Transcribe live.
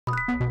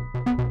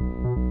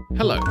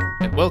Hello,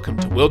 and welcome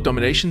to World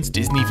Domination's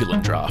Disney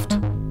Villain Draft.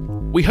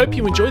 We hope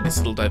you enjoyed this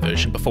little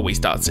diversion before we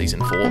start Season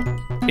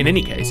 4. In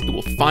any case, it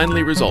will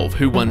finally resolve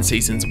who won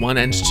Seasons 1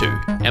 and 2,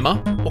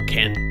 Emma or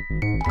Ken.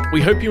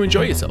 We hope you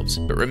enjoy yourselves,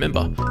 but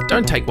remember,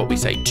 don't take what we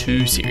say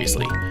too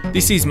seriously.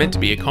 This is meant to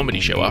be a comedy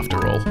show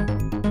after all.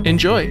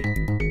 Enjoy!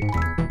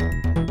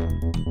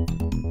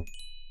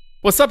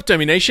 What's up,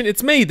 Domination?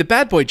 It's me, the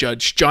bad boy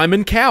judge,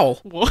 Jaimin Cowell.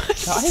 What?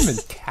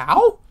 Jaimin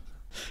Cow?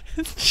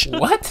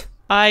 What?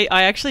 I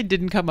actually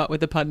didn't come up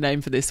with a pun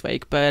name for this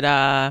week,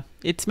 but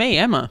it's me,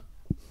 Emma.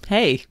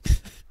 Hey.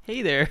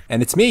 Hey there.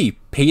 And it's me,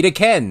 Peter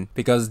Ken,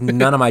 because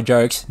none of my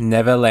jokes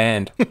never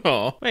land.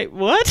 Oh. Wait,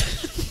 what?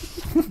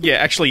 Yeah,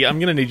 actually, I'm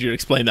going to need you to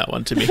explain that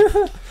one to me.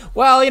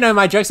 Well, you know,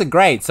 my jokes are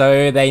great,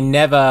 so they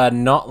never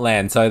not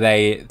land, so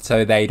they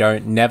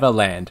don't never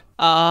land.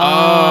 Oh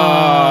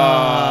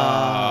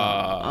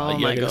Yeah, my I'm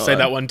going God. to say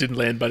that one didn't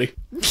land, buddy.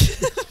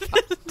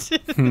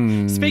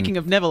 Speaking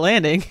of never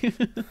landing.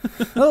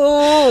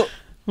 Oh,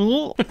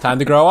 Oh, time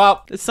to grow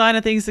up. the sign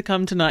of things to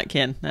come tonight,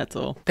 Ken. That's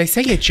all. They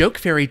say a joke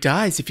fairy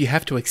dies if you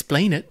have to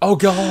explain it. Oh,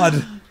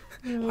 God.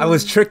 I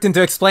was tricked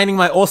into explaining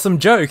my awesome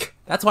joke.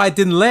 That's why it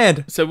didn't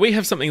land. So we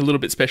have something a little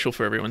bit special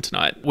for everyone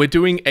tonight. We're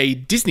doing a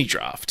Disney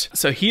draft.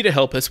 So here to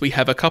help us, we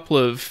have a couple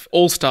of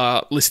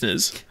all-star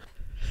listeners,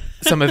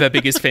 some of our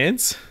biggest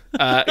fans.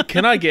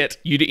 Can I get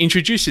you to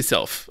introduce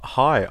yourself?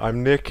 Hi,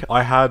 I'm Nick.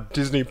 I had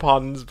Disney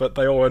puns, but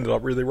they all ended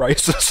up really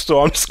racist,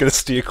 so I'm just going to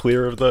steer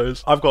clear of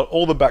those. I've got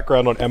all the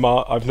background on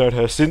Emma. I've known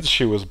her since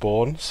she was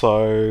born,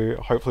 so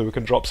hopefully we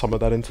can drop some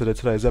of that into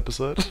today's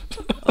episode.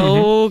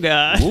 Oh,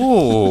 God.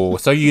 Ooh,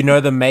 so you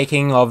know the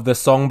making of the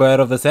songbird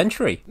of the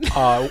century.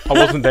 I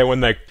wasn't there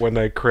when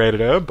they created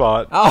her,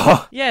 but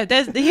Oh, Yeah,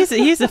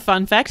 here's a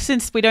fun fact.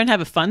 Since we don't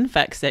have a fun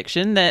fact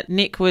section, that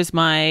Nick was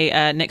my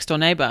next door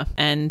neighbour,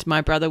 and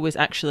my brother was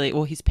actually,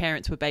 or his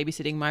parents were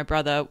babysitting my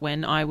brother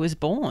when I was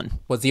born.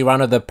 was he one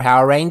of the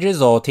Power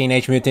Rangers or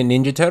Teenage Mutant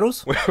Ninja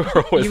Turtles? we're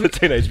always the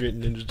Teenage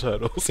Mutant Ninja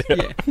Turtles.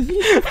 Yeah.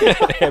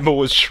 Emma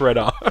was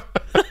Shredder.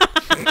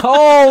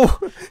 Oh!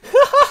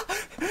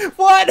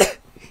 What?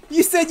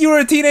 You said you were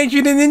a Teenage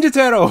Mutant Ninja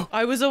Turtle.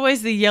 I was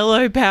always the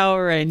yellow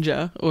Power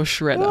Ranger, or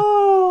Shredder.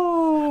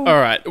 Oh. All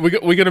right, we're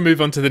going to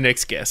move on to the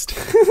next guest.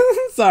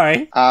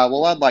 Sorry.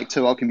 Well, I'd like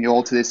to welcome you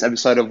all to this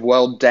episode of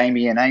World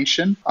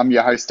Domination. I'm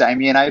your host,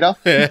 Damianator.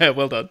 Yeah,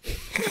 well done.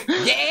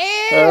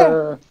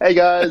 Yeah! Hey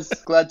guys,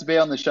 glad to be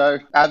on the show.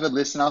 Avid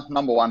listener,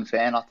 number one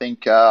fan. I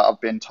think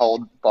I've been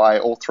told by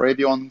all three of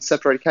you on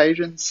separate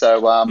occasions,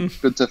 so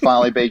good to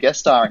finally be guest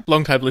starring.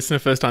 Long time listener,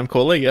 first time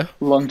caller, yeah.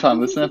 Long time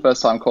listener,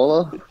 first time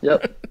caller.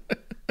 Yep.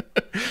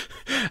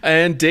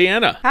 And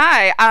Deanna.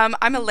 Hi,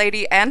 I'm a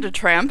lady and a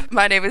tramp.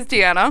 My name is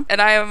Deanna,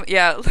 and I am,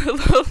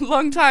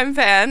 long-time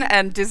fan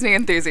and Disney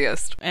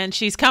enthusiast. And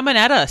she's coming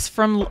at us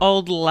from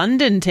old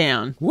London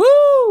town.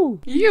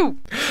 Woo! You.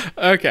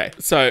 Okay,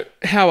 so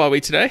how are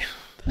we today?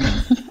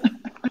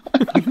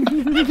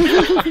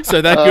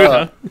 So that good,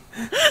 huh?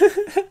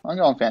 I'm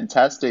going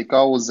fantastic.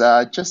 I was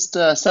just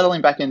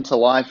settling back into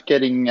life,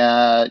 getting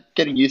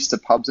used to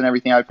pubs and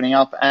everything opening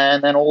up,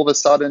 and then all of a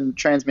sudden,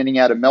 transmitting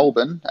out of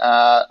Melbourne,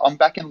 I'm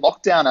back in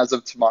lockdown as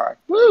of tomorrow.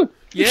 Woo!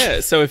 Yeah,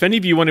 so if any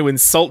of you want to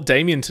insult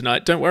Damien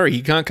tonight, don't worry,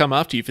 he can't come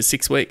after you for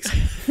 6 weeks.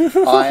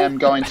 I am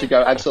going to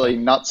go absolutely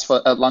nuts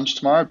at lunch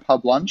tomorrow.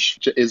 Pub lunch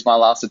is my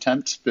last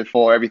attempt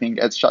before everything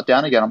gets shut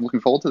down again. I'm looking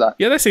forward to that.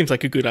 Yeah, that seems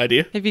like a good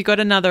idea. Have you got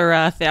another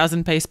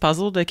 1,000-piece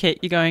puzzle to keep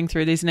you going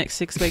through these next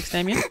 6 weeks,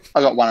 Damien?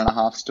 I got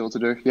 1.5 still to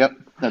do. Yep,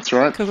 that's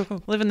right.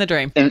 Cool. Living the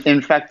dream.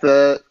 In fact,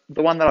 the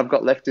one that I've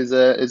got left is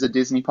a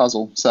Disney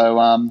puzzle,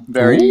 so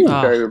very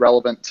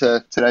relevant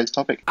to today's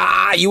topic.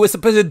 Ah, you were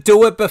supposed to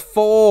do it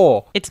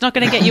before. It's not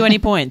going to get you any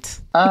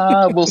points.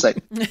 We'll see.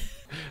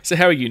 So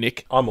how are you,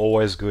 Nick? I'm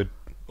always good.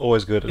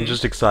 Always good. I'm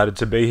just excited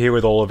to be here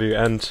with all of you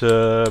and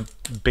to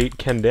beat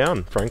Ken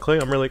down, frankly.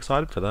 I'm really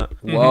excited for that.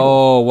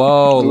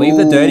 Whoa. Leave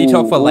the dirty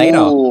talk for later.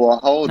 Ooh,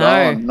 hold No.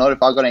 on. Not if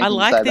I got anything I to say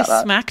like this about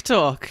that. smack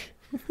talk.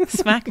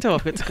 Smack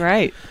talk, it's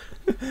great.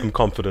 I'm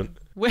confident.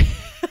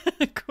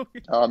 Cool.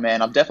 Oh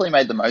man, I've definitely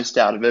made the most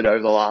out of it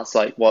over the last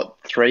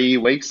 3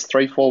 weeks,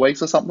 4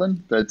 weeks or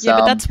something. But Yeah,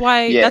 but that's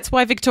why yeah. that's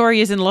why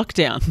Victoria's in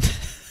lockdown.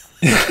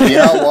 You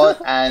know what?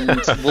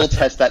 And we'll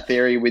test that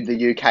theory with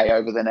the UK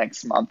over the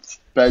next month.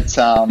 But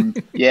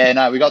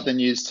we got the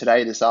news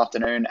today, this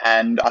afternoon,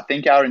 and I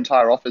think our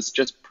entire office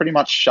just pretty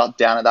much shut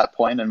down at that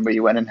point, and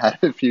we went and had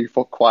a few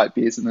quiet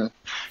beers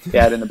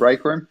out in the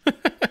break room.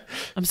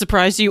 I'm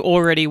surprised you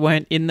already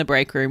weren't in the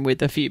break room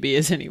with a few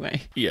beers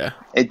anyway. Yeah.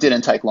 It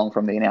didn't take long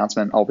from the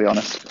announcement, I'll be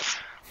honest.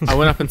 I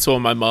went up and saw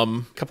my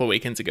mum a couple of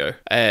weekends ago.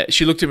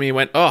 She looked at me and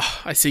went, "Oh,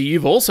 I see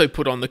you've also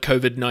put on the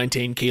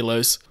COVID-19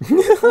 kilos." I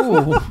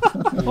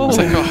was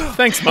like, "Oh,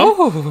 thanks, Mum."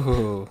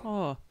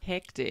 Oh,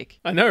 hectic.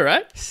 I know,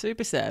 right?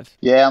 Super sav.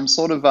 Yeah, I'm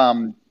sort of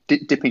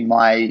dipping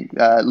my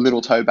little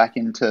toe back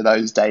into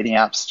those dating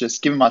apps,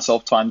 just giving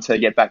myself time to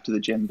get back to the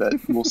gym, but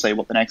we'll see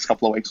what the next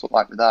couple of weeks look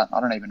like with that. I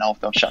don't even know if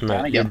they'll shut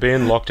down Mate, you'll again. be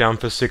in lockdown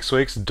for 6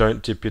 weeks.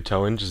 Don't dip your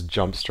toe in, just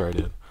jump straight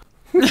in.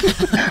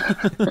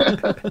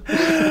 The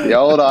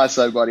old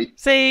ISO body.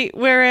 See,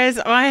 whereas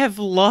I have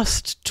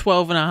lost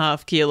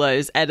 12.5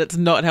 kilos and it's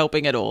not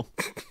helping at all.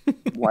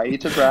 Way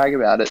to brag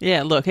about it.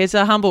 Yeah, look, it's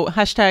a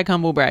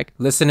humble brag.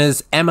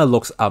 Listeners, Emma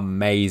looks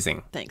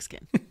amazing. Thanks,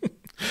 Ken.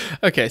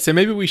 Okay, so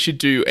maybe we should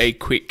do a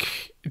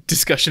quick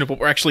discussion of what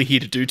we're actually here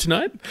to do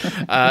tonight.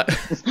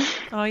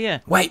 Oh, yeah.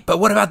 Wait, but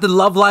what about the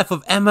Love Life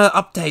of Emma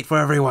update for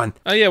everyone?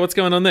 Oh yeah, what's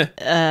going on there?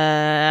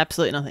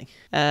 Absolutely nothing.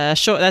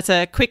 Sure, that's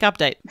a quick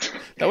update.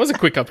 That was a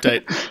quick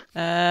update.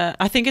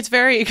 I think it's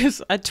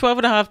because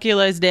 12.5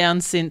 kilos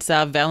down since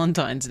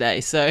Valentine's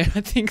Day, so I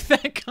think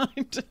that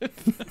kind of...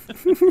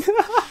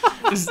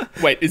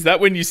 Wait, is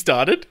that when you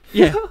started?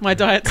 Yeah, my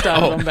diet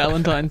started on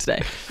Valentine's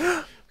Day.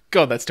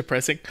 God, that's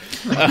depressing.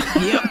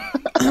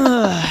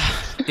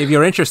 If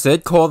you're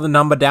interested, call the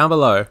number down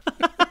below.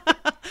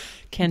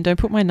 Ken, don't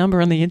put my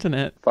number on the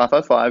internet.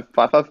 555,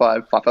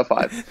 555,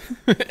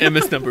 555.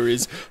 Emma's number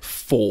is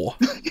 4.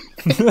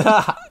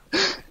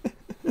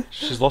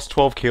 She's lost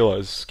 12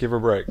 kilos. Give her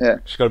a break. Yeah.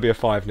 She's got to be a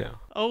 5 now.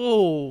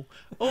 Oh,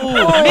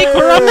 Nick,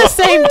 we're on the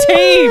same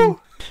team.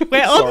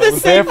 We're on Sorry, the I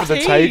was same there for the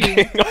team.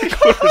 taking. I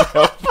couldn't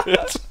help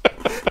it.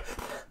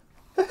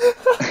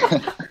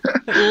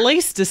 At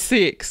least a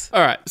 6.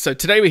 All right, so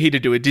today we're here to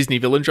do a Disney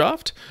villain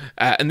draft,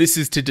 and this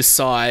is to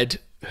decide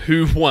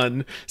who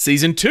won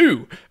season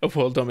 2 of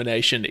World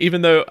Domination.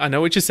 Even though I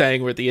know what you're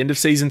saying, we're at the end of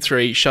season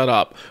 3. Shut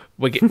up.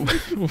 We've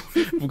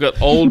got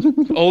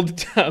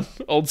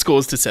old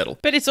scores to settle.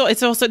 But it's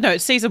also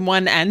it's season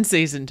 1 and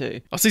season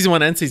 2. Oh, season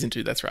 1 and season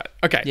 2. That's right.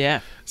 Okay. Yeah.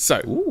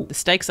 So The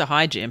stakes are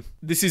high, Jim.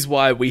 this is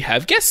why we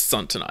have guests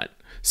on tonight.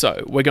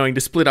 So we're going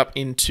to split up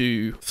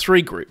into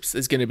 3 groups.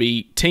 There's going to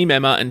be Team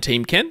Emma and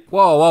Team Ken.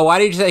 Whoa, why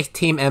did you say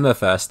Team Emma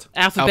first?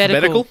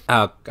 Alphabetical.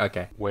 Oh,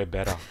 okay. We're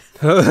better.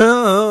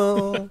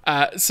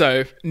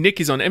 So Nick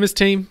is on Emma's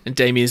team and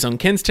Damien is on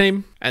Ken's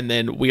team. And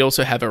then we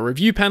also have a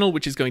review panel,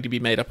 which is going to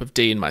be made up of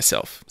Dee and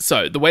myself.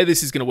 So the way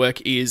this is going to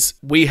work is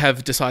we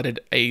have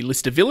decided a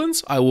list of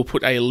villains. I will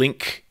put a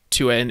link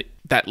to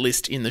that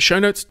list in the show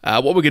notes.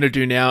 What we're going to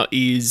do now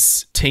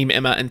is Team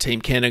Emma and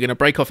Team Ken are going to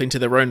break off into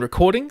their own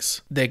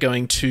recordings. They're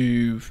going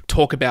to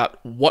talk about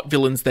what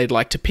villains they'd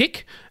like to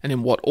pick and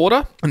in what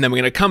order. And then we're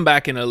going to come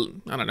back in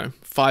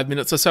 5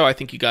 minutes or so. I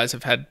think you guys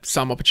have had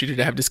some opportunity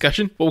to have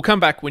discussion. But we'll come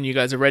back when you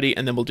guys are ready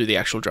and then we'll do the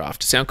actual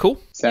draft. Sound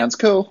cool? Sounds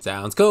cool.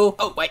 Sounds cool.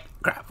 Oh, wait,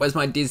 crap. Where's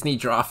my Disney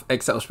draft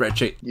Excel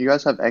spreadsheet? You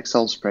guys have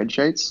Excel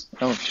spreadsheets?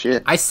 Oh,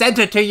 shit. I sent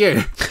it to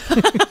you.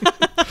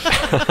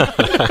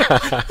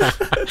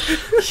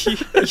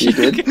 You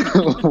did?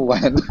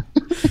 When?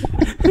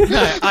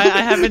 No,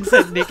 I haven't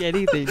sent Nick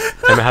anything.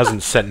 Emma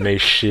hasn't sent me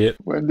shit.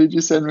 When did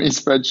you send me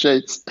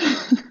spreadsheets?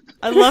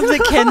 I love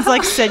that Ken's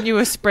sent you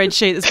a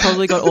spreadsheet that's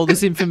probably got all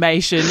this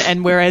information,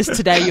 and whereas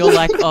today you're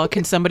like, oh,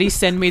 can somebody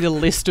send me the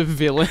list of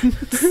villains?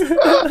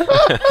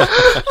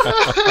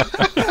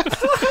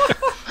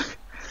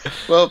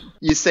 Well,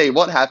 you see,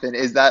 what happened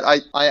is that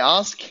I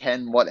asked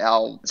Ken what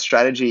our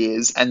strategy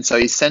is, and so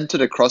he sent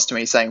it across to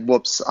me saying,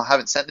 whoops, I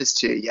haven't sent this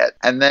to you yet.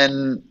 And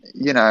then,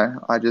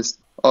 I just,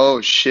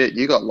 oh shit,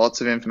 you got lots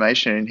of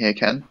information in here,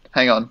 Ken.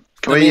 Hang on.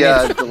 Can we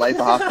delay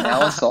for half an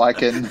hour so I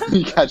can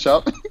catch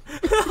up?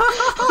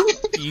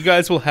 You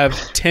guys will have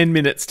 10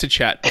 minutes to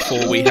chat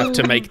before we have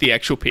to make the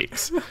actual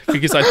picks,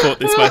 because I thought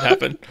this might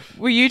happen.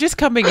 Were you just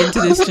coming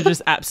into this to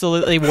just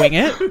absolutely wing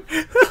it?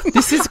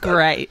 This is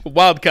great.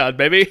 Wild card,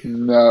 baby.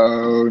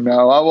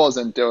 No, I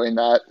wasn't doing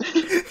that.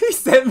 He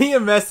sent me a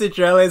message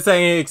earlier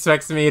saying he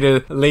expects me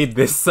to lead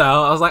this, so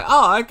I was like,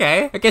 oh,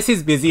 okay. I guess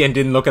he's busy and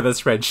didn't look at the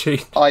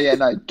spreadsheet. Oh, yeah,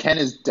 no, Ken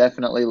is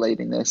definitely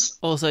leading this.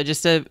 Also,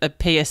 just a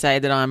PSA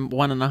that I'm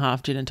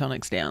 1.5 gin and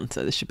tonics down,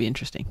 so this should be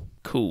interesting.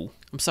 Cool.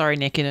 I'm sorry,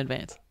 Nick, in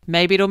advance.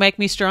 Maybe it'll make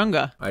me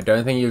stronger. I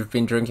don't think you've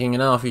been drinking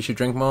enough. You should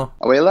drink more.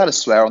 Are we allowed to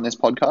swear on this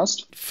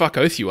podcast? Fuck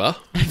oath you are.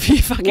 Have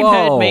you fucking Whoa.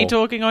 heard me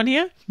talking on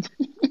here?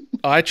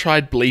 I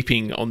tried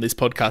bleeping on this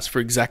podcast for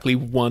exactly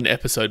 1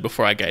 episode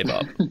before I gave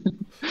up.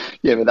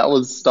 Yeah, but that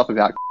was stuff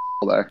about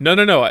though.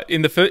 No.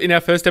 In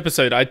our first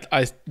episode, I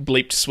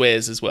bleeped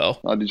swears as well.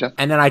 Oh, did you?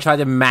 And then I tried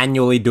to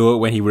manually do it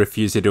when he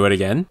refused to do it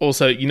again.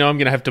 Also, I'm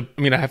gonna have to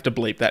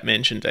bleep that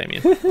mention,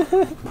 Damien.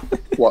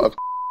 What? Of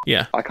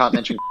Yeah. I can't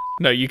mention.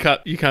 No, you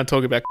can't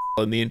talk about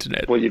on the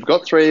internet. Well, you've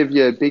got 3 of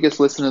your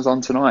biggest listeners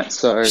on tonight,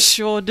 so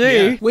Sure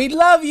do. We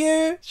love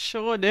you.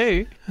 Sure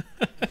do.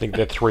 I think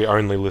they're 3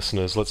 only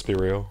listeners, let's be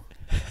real.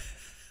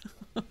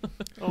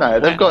 no,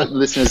 they've got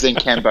listeners in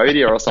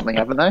Cambodia or something,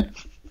 haven't they?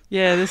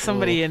 Yeah, there's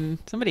somebody in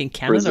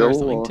Canada Brazil or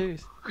something or- too.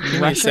 Give me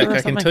a Russia sec. or I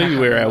can something? tell you can't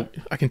where remember.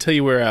 I can tell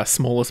you where our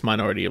smallest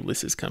minority of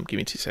listeners come. Give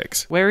me 2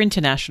 secs. We're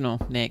international,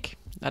 Nick.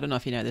 I don't know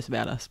if you know this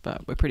about us,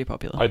 but we're pretty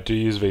popular. I do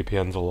use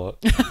VPNs a lot.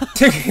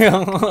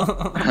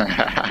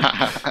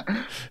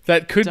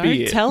 That could Don't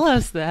be it. tell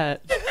us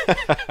that.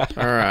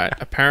 All right.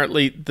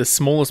 Apparently, the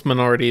smallest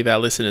minority of our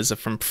listeners are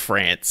from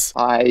France.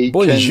 I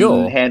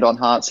Bonjour. can hand on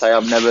heart say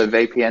I've never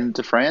VPN'd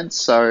to France,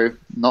 so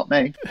not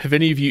me. Have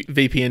any of you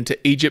VPN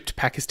to Egypt,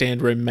 Pakistan,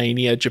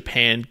 Romania,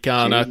 Japan,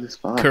 Ghana, Jesus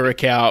fuck.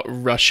 Curacao,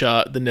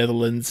 Russia, the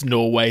Netherlands,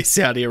 Norway,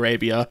 Saudi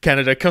Arabia,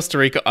 Canada, Costa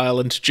Rica,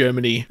 Ireland,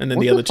 Germany, and then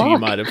the the other two you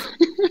fuck? might have.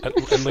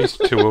 At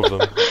least 2 of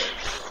them.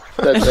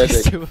 That's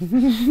epic.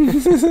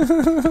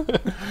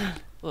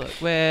 Look,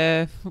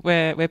 we're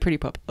pretty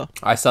popular.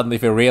 I suddenly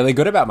feel really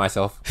good about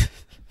myself.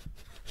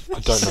 I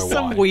don't know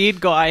Some why.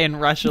 weird guy in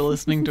Russia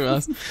listening to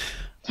us.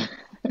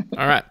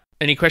 All right.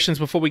 Any questions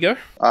before we go?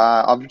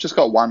 I've just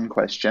got one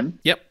question.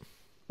 Yep.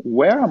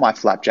 Where are my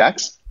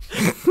flapjacks?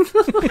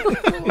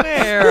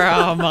 Where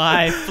are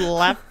my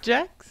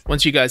flapjacks?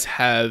 Once you guys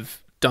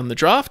have done the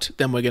draft,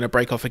 then we're going to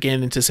break off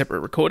again into separate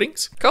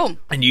recordings. Cool.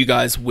 And you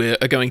guys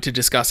are going to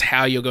discuss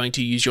how you're going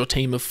to use your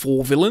team of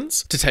 4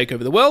 villains to take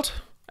over the world.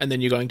 And then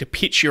you're going to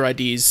pitch your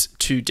ideas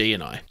to D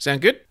and I.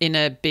 Sound good? In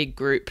a big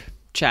group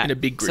chat. In a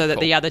big group so that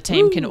the call. other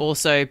team can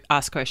also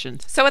ask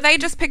questions. So are they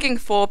just picking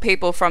 4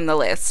 people from the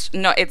list?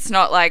 No, it's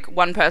not like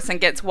one person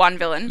gets 1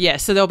 villain. Yeah,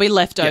 so there'll be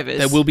leftovers.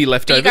 There will be But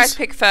leftovers. you guys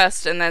pick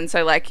first, and then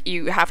so like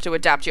you have to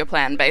adapt your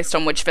plan based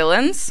on which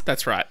villains.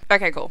 That's right.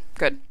 Okay, cool,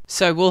 good.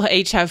 So we'll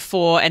each have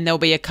 4 and there'll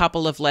be a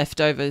couple of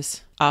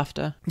leftovers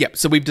after. Yep,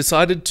 so we've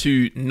decided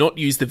to not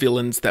use the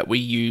villains that we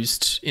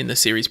used in the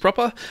series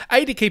proper.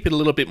 A, to keep it a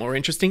little bit more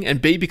interesting,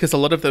 and B, because a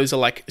lot of those are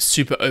like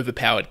super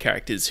overpowered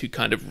characters who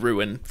kind of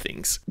ruin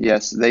things.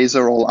 Yes, these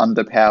are all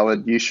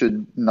underpowered. You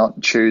should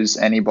not choose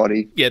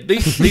anybody. Yeah,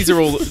 these are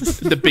all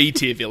the B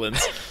tier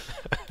villains.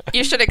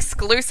 You should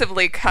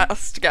exclusively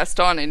cast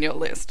Gaston in your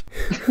list.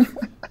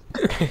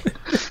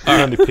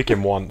 I only pick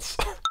him once.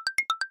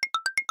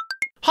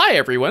 Hi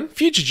everyone,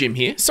 Future Jim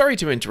here. Sorry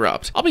to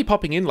interrupt. I'll be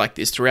popping in like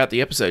this throughout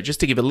the episode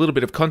just to give a little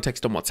bit of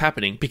context on what's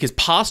happening, because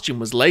past Jim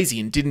was lazy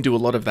and didn't do a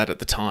lot of that at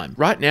the time.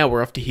 Right now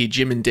we're off to hear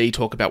Jim and Dee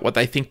talk about what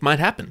they think might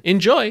happen.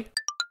 Enjoy!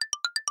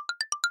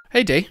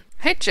 Hey Dee.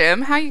 Hey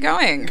Jim, how you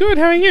going? Good,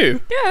 how are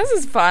you? Yeah, this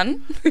is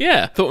fun.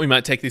 Yeah, thought we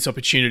might take this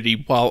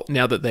opportunity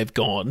now that they've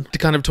gone to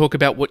kind of talk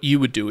about what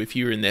you would do if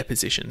you were in their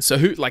position. So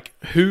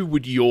who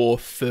would your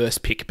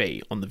first pick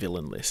be on the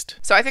villain list?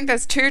 So I think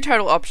there's 2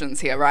 total options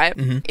here, right?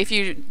 Mm-hmm. If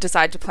you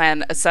decide to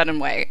plan a certain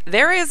way.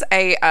 There is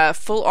a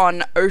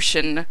full-on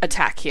ocean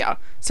attack here.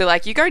 So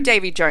like you go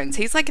Davy Jones,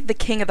 he's like the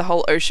king of the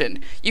whole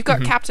ocean. You've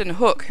got Captain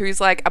Hook, who's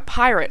like a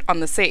pirate on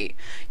the sea.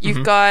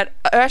 You've got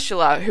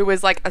Ursula, who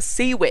is like a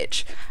sea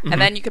witch.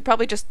 And then you could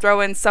probably just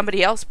throw in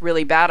somebody else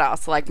really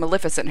badass, like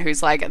Maleficent,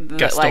 who's like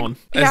Gaston.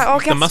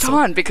 Gaston,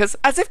 muscle. because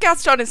as if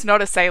Gaston is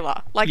not a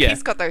sailor. Like Yeah.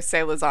 he's got those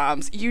sailor's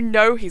arms. You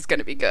know he's going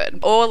to be good.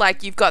 Or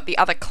like you've got the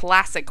other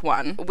classic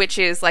one, which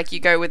is like you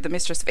go with the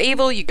Mistress of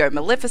Evil, you go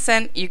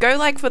Maleficent, you go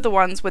like for the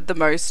ones with the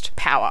most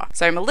power.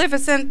 So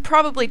Maleficent,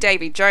 probably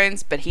Davy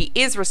Jones, but he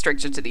is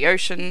restricted to the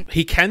ocean.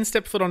 He can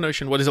step foot on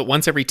ocean, what is it,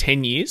 once every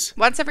 10 years?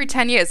 Once every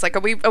 10 years. Like are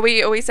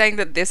we saying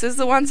that this is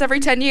the once every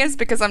 10 years?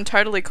 Because I'm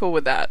totally cool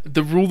with that.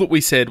 The rule that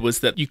we said was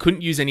that you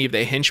couldn't use any of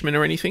their henchmen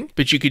or anything,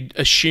 but you could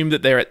assume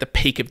that they're at the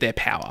peak of their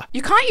power.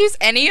 You can't use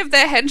any of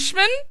their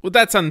henchmen? Well,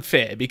 that's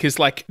unfair because,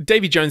 like,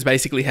 Davy Jones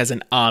basically has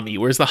an army,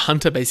 whereas the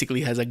hunter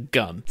basically has a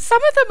gun. Some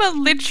of them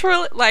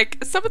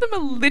are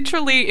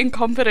literally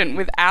incompetent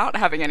without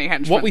having any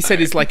henchmen. What we said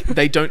though. is, like,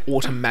 they don't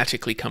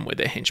automatically come with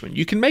their henchmen.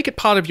 You can make it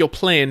part of your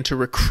plan to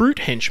recruit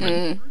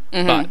henchmen,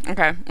 but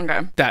Okay.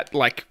 that,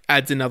 like,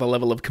 adds another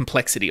level of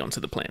complexity onto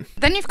the plan.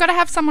 Then you've got to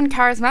have someone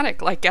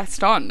charismatic like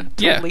Gaston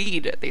to Yeah.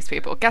 lead these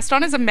people.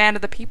 Gaston is a man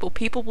of the people.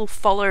 People will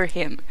follow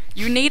him.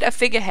 You need a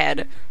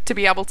figurehead to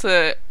be able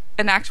to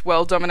enact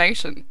world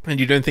domination. And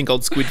you don't think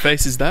old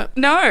Squidface is that?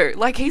 No,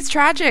 like he's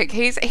tragic.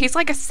 He's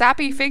like a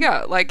sappy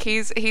figure. Like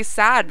he's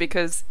sad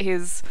because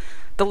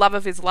the love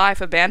of his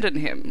life abandoned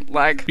him.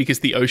 Like Because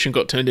the ocean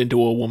got turned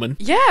into a woman.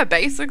 yeah,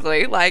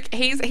 basically. Like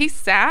he's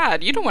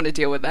sad. You don't want to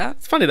deal with that.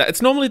 It's funny that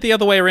it's normally the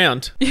other way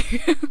around.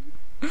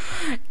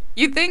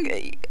 You'd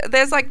think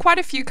there's like quite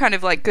a few kind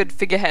of like good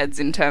figureheads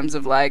in terms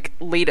of like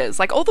leaders.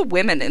 Like all the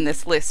women in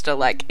this list are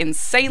like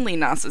insanely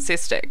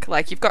narcissistic.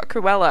 Like you've got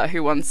Cruella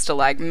who wants to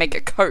like make a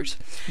coat.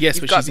 Yes,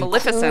 You've but got she's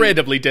Maleficent.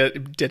 incredibly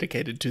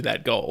dedicated to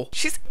that goal.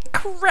 She's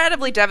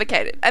incredibly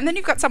dedicated. And then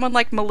you've got someone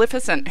like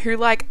Maleficent who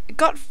like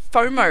got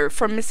FOMO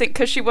from missing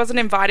because she wasn't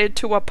invited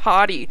to a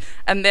party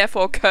and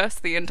therefore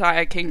cursed the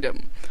entire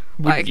kingdom.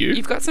 Wouldn't Like you?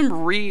 you've got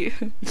some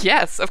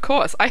yes, of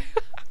course.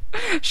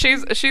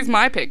 She's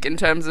my pick in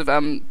terms of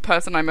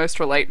person I most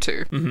relate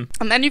to.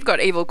 And then you've got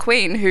Evil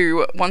Queen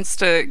who wants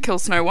to kill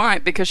Snow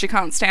White because she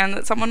can't stand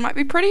that someone might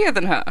be prettier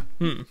than her.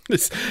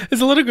 There's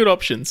a lot of good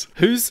options.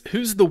 Who's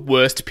the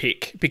worst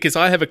pick? Because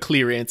I have a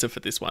clear answer for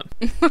this one.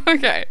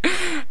 Okay.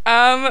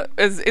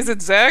 Is it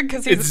Zurg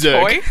because he's It's a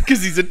toy? Zurg,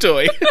 because he's a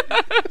toy.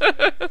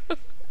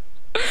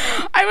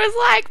 I was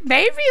like,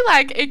 maybe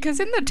like, because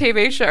in the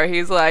TV show,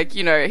 he's like,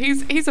 you know,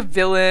 he's a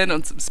villain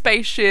on some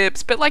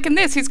spaceships, but like in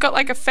this, he's got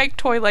like a fake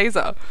toy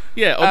laser.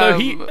 Yeah, although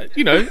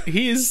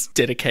he is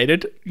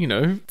dedicated,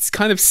 it's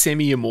kind of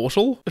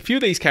semi-immortal. A few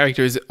of these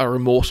characters are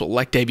immortal,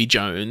 like Davy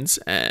Jones,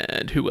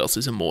 and who else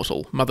is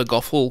immortal? Mother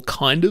Gothel,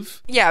 kind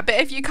of. Yeah, but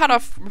if you cut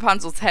off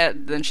Rapunzel's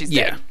head, then she's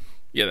dead.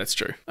 Yeah, that's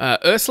true.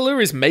 Ursula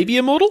is maybe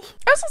immortal?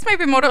 Ursula's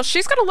maybe immortal.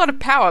 She's got a lot of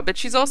power, but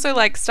she's also,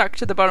 like, stuck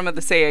to the bottom of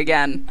the sea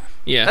again.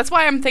 Yeah. That's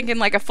why I'm thinking,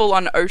 like, a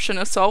full-on ocean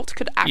assault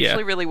could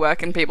actually really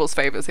work in people's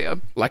favours here.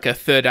 Like a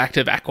third act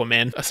of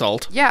Aquaman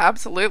assault. Yeah,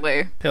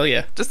 absolutely. Hell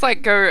yeah. Just,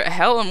 like, go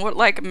hell and what,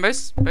 like,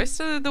 most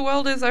of the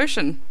world is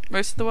ocean.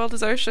 Most of the world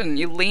is ocean.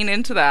 You lean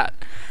into that.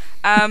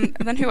 And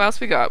then who else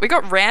we got? We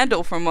got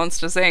Randall from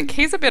Monsters Inc.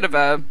 He's a bit of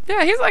a...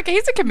 Yeah,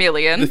 he's a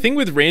chameleon. The thing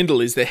with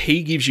Randall is that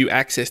he gives you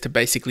access to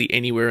basically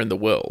anywhere in the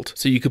world.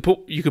 So you could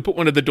put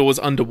one of the doors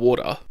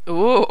underwater.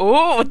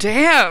 Ooh,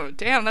 damn,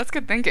 that's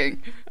good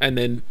thinking. And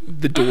then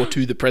the door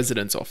to the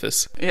president's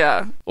office.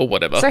 Yeah. Or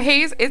whatever. So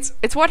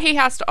it's what he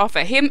has to offer.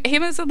 Him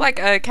as like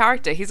a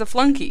character, he's a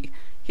flunky.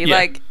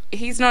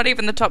 He's not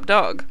even the top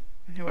dog.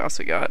 And who else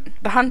we got?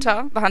 The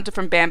hunter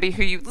from Bambi,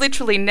 who you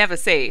literally never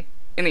see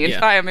in the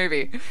entire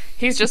movie.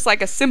 He's just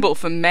like a symbol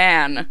for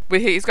man.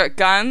 He's got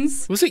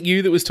guns. Was it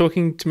you that was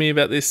talking to me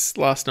about this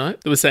last night?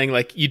 That was saying,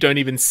 like, you don't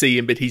even see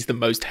him, but he's the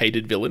most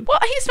hated villain? Well,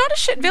 he's not a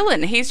shit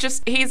villain. He's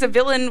a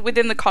villain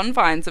within the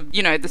confines of,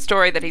 the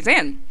story that he's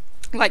in.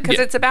 Like, because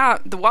it's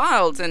about the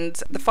wilds and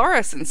the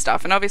forests and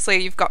stuff. And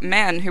obviously you've got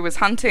man who was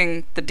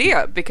hunting the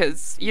deer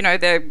because,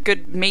 they're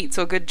good meats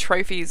or good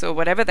trophies or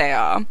whatever they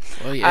are.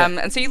 Oh, yeah.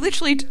 And so you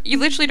literally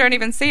don't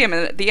even see him.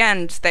 And at the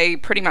end, they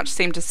pretty much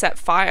seem to set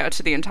fire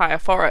to the entire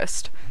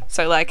forest.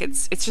 So, like,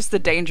 it's just the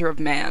danger of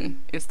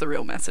man is the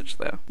real message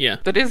there. Yeah.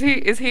 But is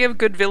he a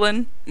good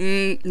villain?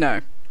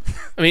 No.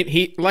 I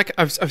mean,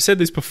 I've said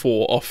this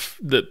before off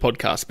the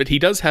podcast, but he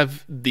does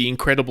have the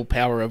incredible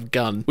power of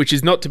gun, which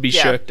is not to be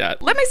shirked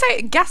at. Let me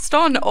say,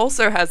 Gaston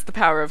also has the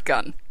power of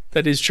gun.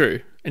 That is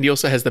true. And he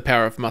also has the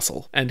power of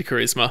muscle and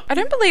charisma. I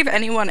don't believe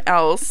anyone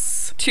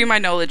else, to my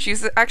knowledge,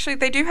 uses... Actually,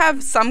 they do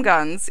have some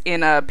guns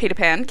in Peter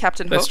Pan,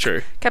 Captain Hook. That's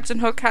true. Captain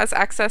Hook has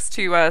access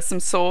to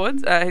some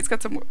swords. He's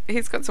got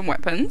some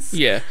weapons.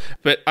 Yeah,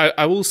 but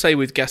I will say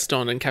with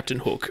Gaston and Captain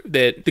Hook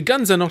that the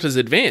guns are not as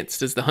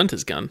advanced as the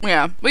hunter's gun.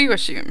 Yeah, well, you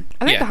assume.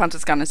 I think the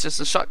hunter's gun is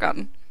just a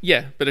shotgun.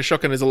 Yeah, but a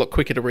shotgun is a lot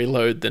quicker to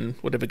reload than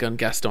whatever gun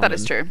Gaston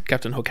and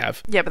Captain Hook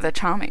have. Yeah, but they're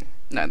charming.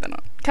 No, they're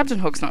not. Captain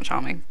Hook's not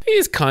charming. He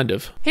is kind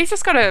of. He's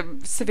just got a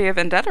severe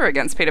vendetta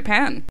against Peter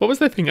Pan. What was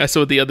that thing I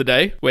saw the other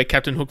day where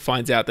Captain Hook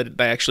finds out that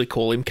they actually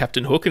call him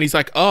Captain Hook and he's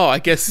like, oh, I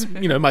guess,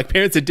 my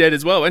parents are dead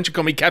as well. Why don't you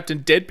call me Captain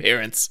Dead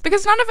Parents?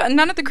 Because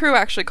none of the crew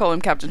actually call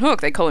him Captain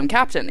Hook. They call him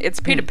Captain. It's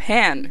Peter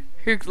Pan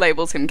who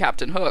labels him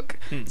Captain Hook.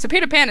 So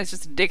Peter Pan is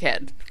just a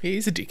dickhead.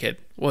 He's a dickhead.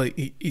 Well,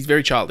 he's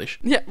very childish.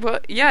 Yeah, well,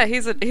 yeah,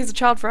 he's a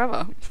child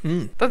forever.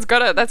 That's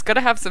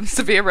gotta have some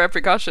severe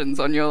repercussions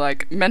on your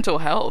mental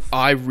health.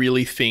 I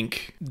really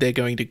think they're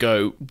going to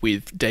go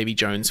with Davy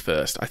Jones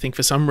first. I think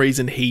for some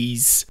reason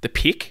he's the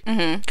pick.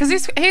 Because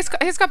he's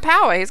got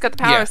power. He's got the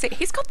power. Yeah.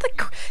 He's got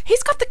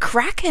the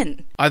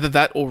Kraken. Either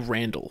that or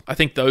Randall. I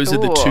think those are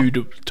the two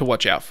to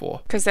watch out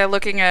for. Because they're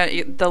looking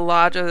at the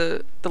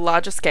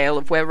larger scale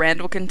of where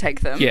Randall can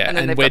take them. Yeah,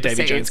 and where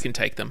Davy Jones can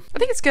take them. I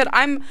think it's good.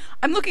 I'm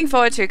looking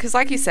forward to, because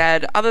like you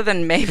said, other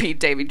than maybe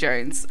Davy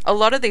Jones, a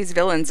lot of these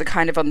villains are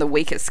kind of on the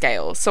weaker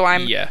scale. So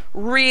I'm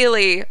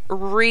really,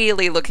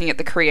 really looking at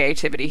the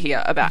creativity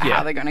here about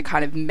how they're going to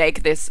kind of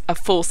make this a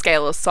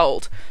full-scale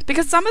assault.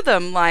 Because some of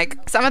them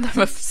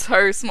are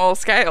so small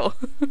scale.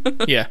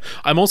 Yeah.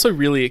 I'm also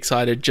really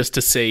excited just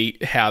to see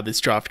how this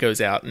draft goes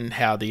out and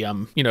how the,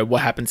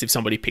 what happens if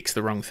somebody picks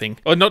the wrong thing.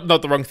 Or not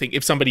the wrong thing,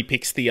 if somebody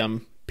picks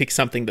pick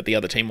something that the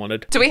other team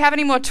wanted. Do we have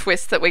any more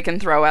twists that we can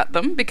throw at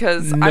them?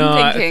 Because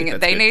I'm thinking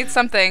they need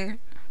something...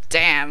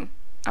 Damn.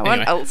 I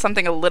want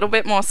something a little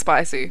bit more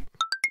spicy.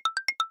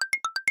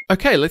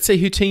 Okay, let's see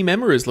who Team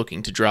Emma is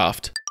looking to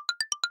draft.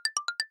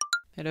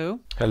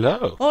 Hello.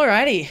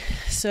 Alrighty.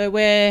 So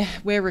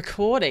we're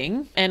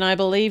recording, and I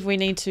believe we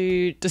need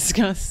to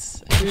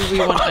discuss who we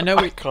want.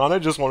 I kind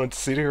of just wanted to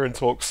sit here and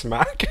talk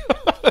smack.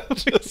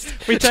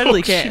 We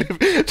totally can.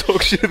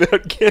 Talk shit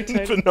about Ken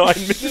for 9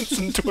 minutes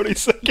and 20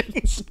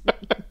 seconds.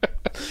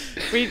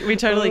 We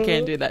totally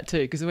can do that too,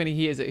 because when he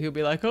hears it, he'll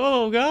be like,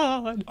 "Oh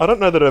God." I don't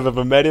know that I've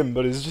ever met him,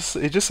 but he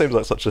just seems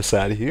like such a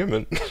sad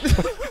human.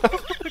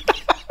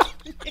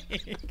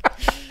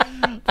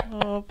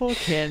 Oh, poor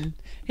Ken.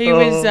 He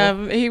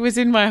was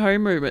in my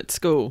homeroom at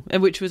school,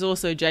 and which was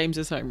also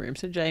James's homeroom,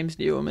 so James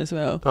knew him as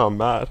well. Oh,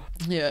 mad.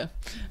 Yeah.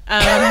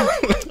 I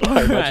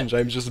imagine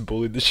James just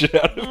bullied the shit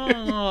out of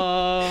him.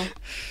 Oh,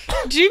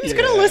 Jim's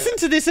gonna listen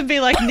to this and be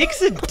like,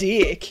 "Nick's a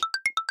dick."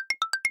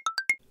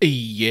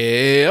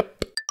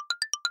 Yep.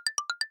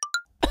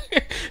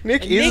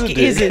 Nick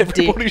is a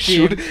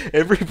dick.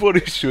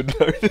 Everybody should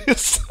know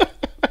this.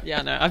 Yeah,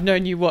 I know. I've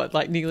known you,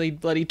 like nearly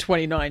bloody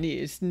 29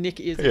 years. Nick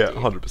is a Yeah, dick.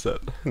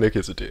 100%. Nick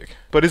is a dick.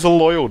 But he's a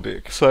loyal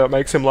dick, so it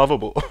makes him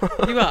lovable.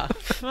 You are.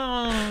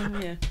 Oh,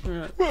 yeah.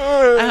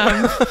 All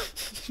right.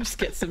 Just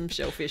get some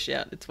shellfish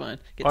out. It's fine.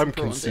 Get some I'm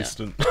prawns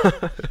consistent.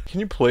 Can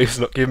you please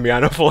not give me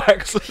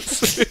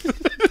anaphylaxis?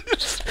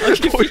 Just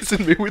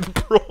poison me with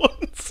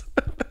prawns.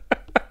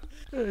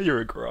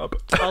 You're a grub.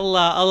 I'll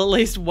at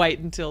least wait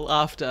until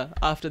after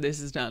this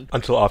is done.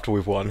 Until after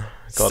we've won.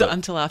 Got it.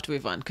 Until after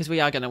we've won, because we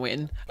are going to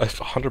win.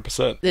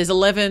 100%. There's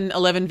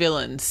 11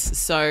 villains.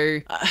 So,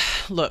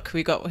 look, who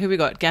we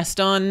got?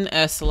 Gaston,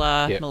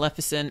 Ursula, Yep.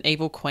 Maleficent,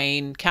 Evil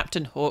Queen,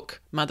 Captain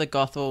Hook, Mother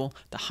Gothel,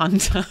 the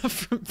Hunter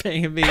from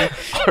B&B, I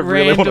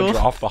really want to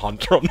draft the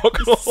Hunter, I'm not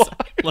going to lie.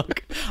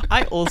 Look,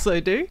 I also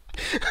do.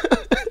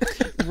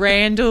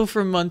 Randall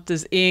from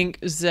Monsters Inc.,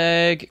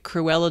 Zurg,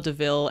 Cruella de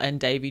Vil, and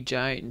Davy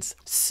Jones.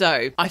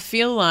 So I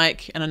feel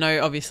like, and I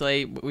know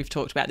obviously we've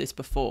talked about this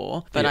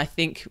before, but Yeah. I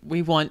think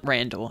we want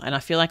Randall, and I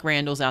feel like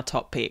Randall's our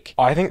top pick.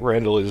 I think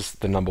Randall is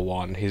the number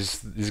one.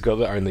 He's got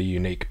the only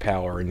unique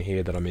power in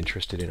here that I'm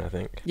interested in, I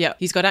think. Yeah,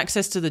 he's got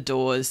access to the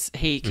doors.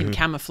 He can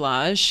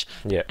camouflage,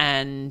 Yeah.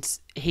 and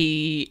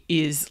he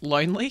is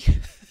lonely.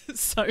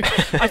 So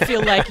I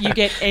feel like you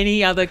get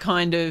any other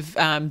kind of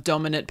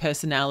dominant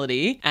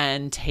personality,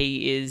 and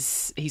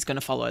he's going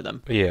to follow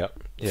them. Yeah.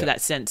 For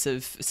that sense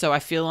of, so I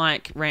feel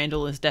like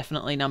Randall is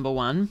definitely number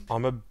one.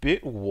 I'm a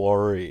bit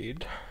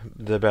worried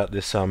about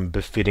this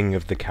befitting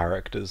of the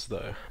characters,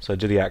 though. So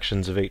do the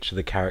actions of each of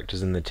the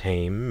characters in the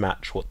team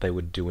match what they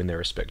would do in their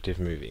respective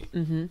movie?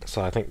 Mm-hmm.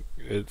 So I think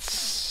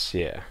it's,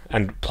 yeah.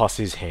 And plus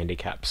his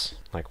handicaps,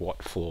 like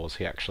what flaws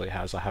he actually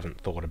has, I haven't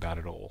thought about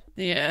at all.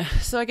 Yeah.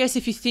 So I guess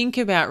if you think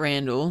about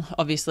Randall,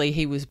 obviously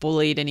he was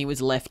bullied and he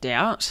was left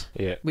out.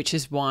 Yeah. Which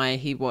is why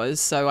he was.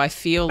 So I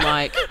feel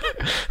like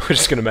We're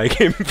just going to make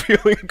him feel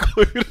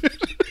included.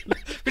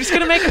 we're just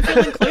going to make him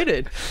feel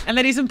included and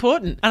that he's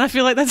important. And I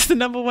feel like that's the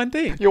number one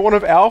thing. You're one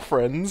of our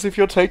friends if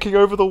you're taking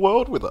over the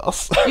world with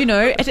us. You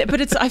know, but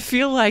it's, I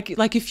feel like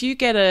if you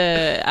get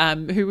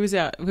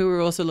who were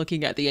also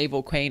looking at the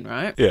Evil Queen,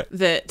 right? Yeah.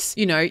 That,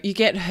 you know, you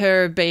get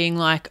her being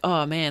like,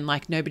 oh man,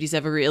 like nobody's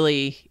ever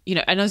really, you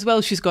know, and as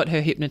well, she's got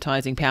her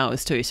hypnotizing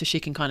powers too. So she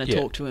can kind of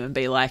talk to him and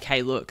be like,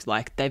 hey, look,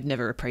 like they've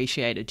never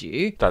appreciated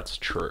you. That's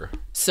true.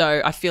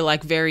 So I feel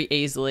like very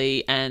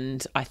easily,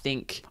 and but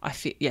I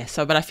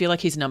feel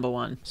like he's number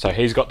one. So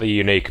he's got the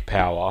unique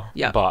power,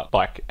 Yeah. but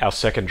like our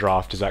second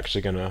draft is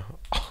actually going to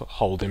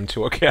hold him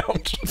to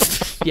account.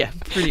 Yeah,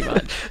 pretty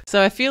much.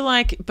 So I feel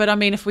like, but I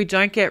mean, if we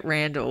don't get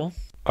Randall,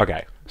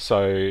 Okay,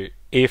 so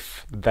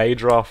if they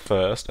draft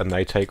first and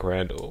they take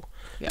Randall,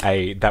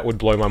 Yeah. that would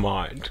blow my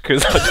mind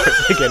because I don't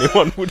think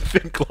anyone would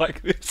think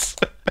like this.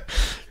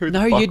 Who the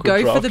no, fuck you'd would go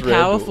for draft the Randall?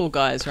 powerful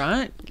guys,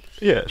 right?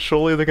 Yeah,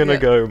 surely they're going to Yeah.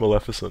 go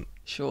Maleficent.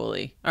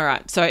 Surely. All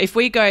right. So if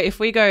we go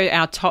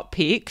our top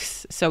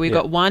picks, so we've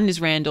got 1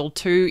 is Randall,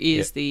 2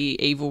 is the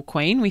Evil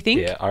Queen, we think.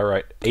 Yeah, I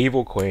write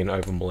Evil Queen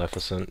over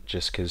Maleficent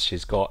just because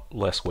she's got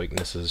less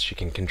weaknesses. She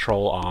can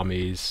control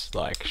armies.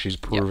 Like, she's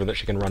proven that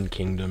she can run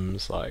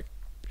kingdoms. Like,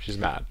 she's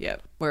mad.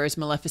 Yep. Whereas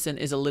Maleficent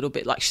is a little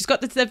bit like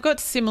they've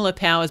got similar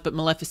powers, but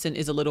Maleficent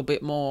is a little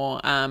bit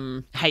more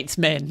hates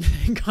men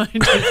kind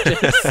of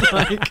just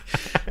like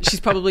she's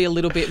probably a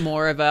little bit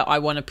more of a I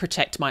want to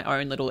protect my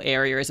own little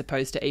area as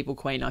opposed to Evil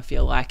Queen. I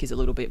feel like is a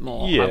little bit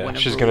more. I Yeah, wanna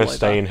she's rule going to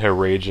stay over. in her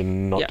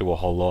region, not Yep. do a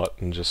whole lot,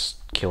 and just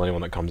kill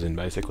anyone that comes in,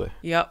 basically.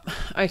 Yep.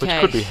 Okay.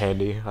 Which could be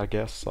handy, I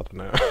guess. I don't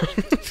know.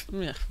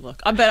 Yeah,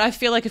 look, but I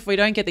feel like if we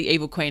don't get the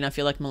Evil Queen, I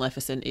feel like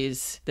Maleficent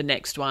is the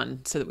next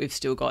one, so that we've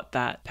still got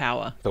that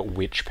power, The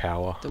witch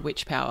power. the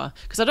witch power.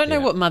 Because I don't know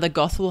Yeah. what Mother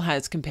Gothel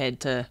has compared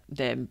to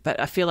them, but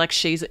I feel like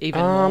she's even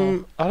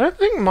more. I don't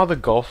think Mother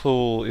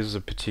Gothel is a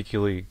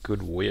particularly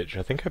good witch.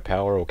 I think her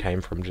power all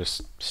came from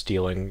just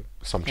stealing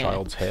some Hair.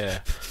 child's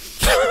hair.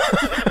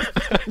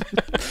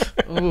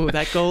 Ooh,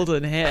 that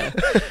golden hair.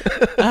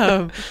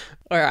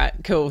 All right,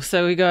 cool.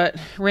 So we got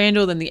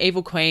Randall, then the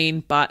Evil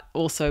Queen, but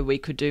also we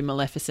could do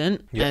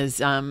Maleficent as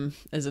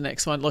the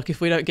next one. Look, if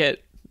we don't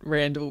get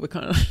Randall, we're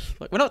kind of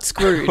like we're not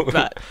screwed,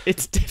 but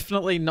it's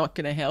definitely not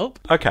going to help.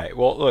 Okay,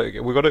 well, look,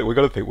 we got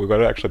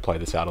to actually play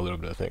this out a little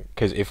bit, I think,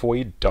 because if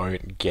we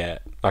don't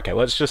get, okay,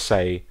 let's just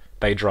say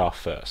they draft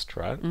first,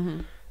 right?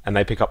 Mm-hmm. And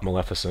they pick up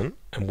Maleficent,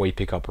 and we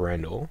pick up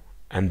Randall,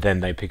 and then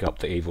they pick up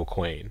the Evil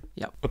Queen.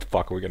 Yep. What the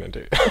fuck are we going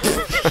to do?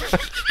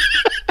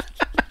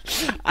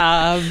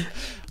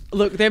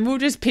 Look, then we'll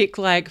just pick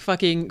like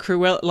fucking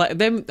Cruella, like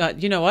them.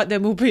 You know what?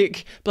 Then we'll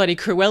pick bloody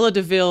Cruella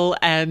de Vil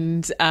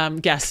and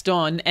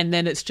Gaston, and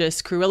then it's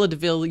just Cruella de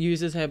Vil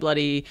uses her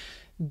bloody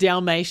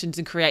Dalmatians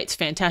and creates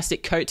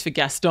fantastic coats for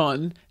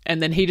Gaston,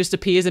 and then he just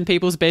appears in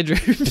people's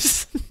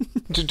bedrooms.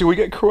 Do we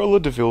get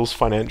Cruella de Vil's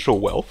financial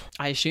wealth?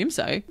 I assume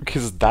so.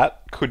 Because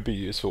that could be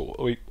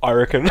useful. I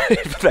reckon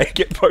if they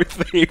get both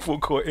the Evil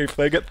Queen, if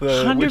they get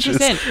the witches,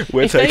 100%.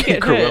 we're If they taking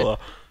get her- Cruella.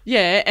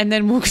 Yeah, and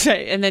then we'll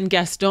say, and then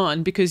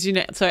Gaston, because you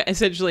know, so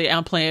essentially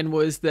our plan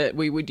was that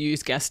we would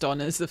use Gaston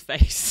as the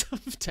face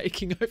of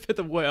taking over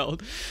the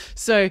world.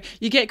 So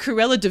you get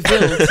Cruella de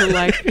Vil to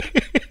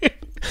like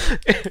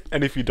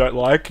And if you don't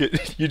like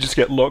it, you just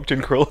get locked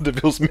in Cruella de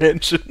Vil's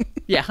mansion.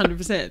 Yeah,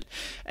 100%.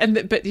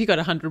 But you got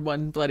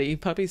 101 bloody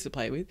puppies to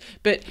play with.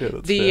 But Yeah,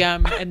 that's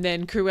fair. and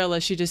then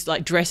Cruella, she just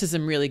like dresses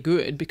them really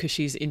good because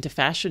she's into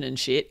fashion and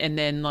shit. And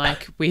then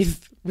like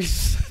with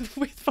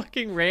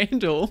fucking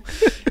Randall,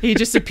 he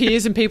just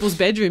appears in people's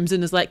bedrooms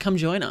and is like, "Come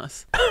join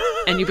us."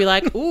 And you'd be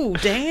like, "Ooh,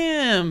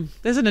 damn!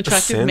 There's an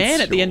attractive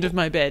man at the end of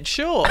my bed."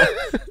 Sure.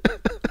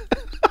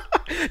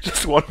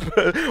 Just one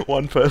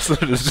person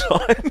at a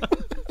time.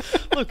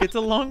 Look, it's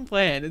a long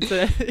plan.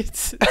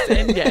 It's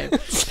end game.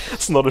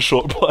 It's not a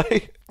short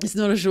play. It's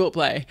not a short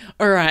play.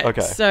 All right.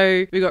 Okay.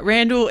 So we got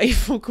Randall,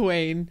 Evil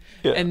Queen,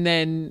 Yeah. and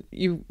then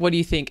what do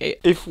you think?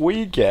 If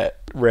we get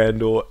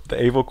Randall,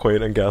 the Evil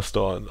Queen, and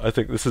Gaston, I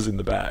think this is in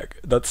the bag.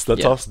 That's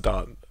Yeah. us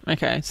done.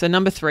 Okay, so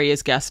number 3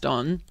 is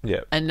Gaston.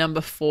 Yeah. And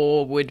number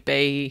 4 would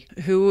be,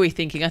 who were we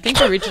thinking? I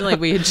think originally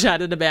we had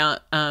chatted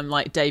about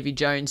like Davy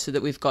Jones, so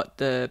that we've got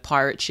the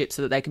pirate ship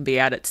so that they can be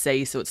out at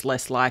sea, so it's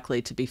less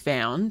likely to be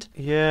found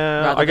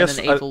Yeah, rather I guess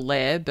than an evil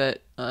lair.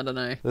 But I don't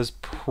know. there's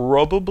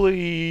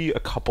probably a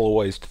couple of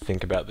ways to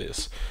think about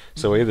this.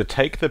 So we either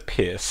take the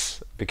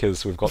piss,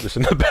 because we've got this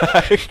in the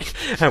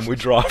bag, and we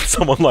draft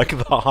someone like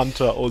the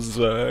Hunter or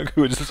Zerg,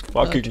 who is just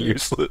fucking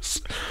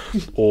useless,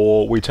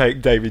 or we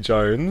take Davy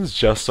Jones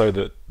just so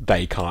that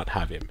they can't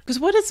have him. Because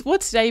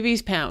what's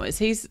Davy's powers?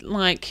 He's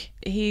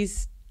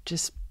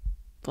just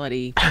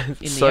bloody in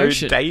the So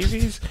ocean.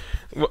 Davy's,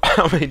 well,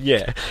 I mean,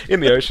 yeah,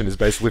 in the ocean is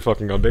basically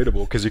fucking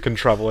unbeatable because you can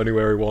travel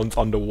anywhere he wants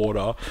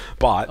underwater.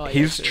 But Oh, yeah,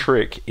 his true.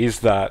 trick is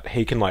that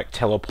he can like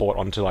teleport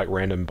onto like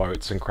random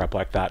boats and crap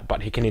like that.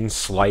 But he can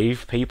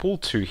enslave people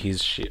to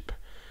his ship.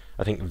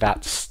 I think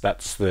that's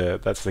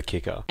the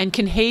kicker. And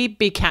can he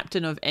be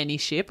captain of any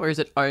ship, or is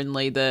it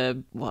only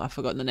I've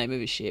forgotten the name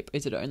of his ship.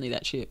 Is it only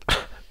that ship?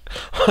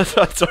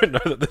 I don't know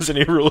that there's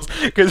any rules,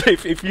 because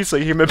if you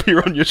see him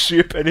appear on your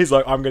ship and he's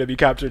like, "I'm going to be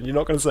captain," you're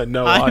not going to say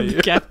no, are I'm you?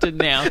 captain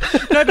now. No,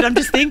 but I'm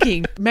just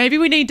thinking maybe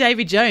we need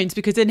Davy Jones,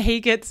 because then he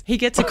gets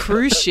a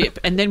cruise ship,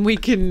 and then we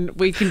can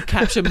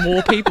capture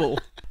more people.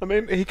 I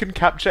mean, he can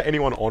capture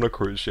anyone on a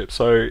cruise ship.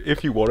 So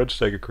if you wanted to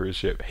take a cruise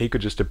ship, he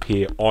could just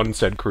appear on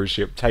said cruise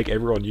ship, take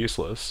everyone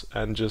useless,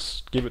 and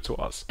just give it to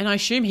us. And I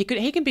assume he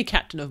can be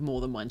captain of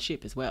more than one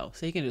ship as well,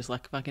 so he can just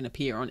like fucking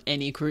appear on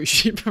any cruise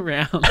ship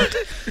around.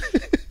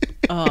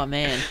 Oh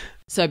man.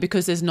 So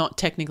because there's not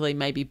technically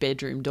maybe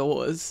bedroom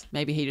doors,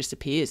 maybe he just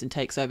appears and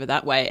takes over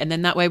that way. And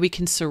then that way we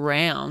can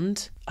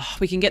surround.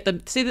 We can get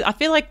the... See, I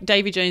feel like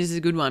Davy Jones is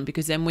a good one,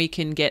 because then we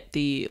can get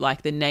the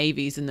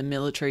navies and the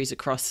militaries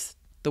across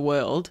the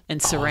world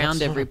and surround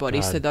not a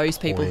everybody. So bad those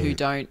people who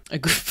point.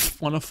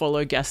 don't want to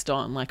follow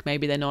Gaston, like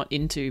maybe they're not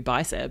into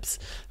biceps.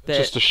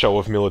 Just a show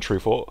of military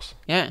force.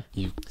 Yeah.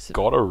 You've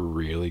got a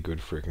really good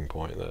freaking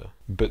point there.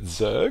 But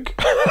Zerg?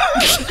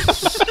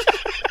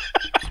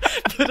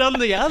 But on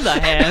the other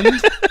hand,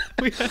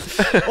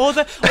 or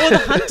the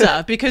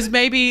hunter, because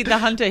maybe the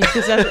hunter,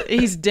 because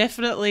he's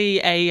definitely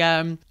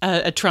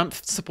a Trump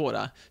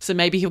supporter, so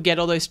maybe he'll get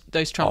all those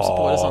Trump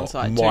supporters on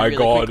side too my really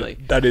god,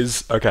 quickly. that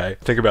is okay.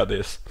 Think about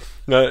this.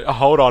 No,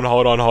 hold on.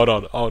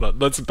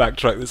 Let's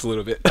backtrack this a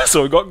little bit.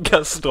 So we got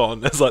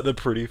Gaston as like the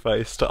pretty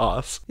face to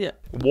us. Yeah.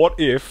 What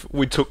if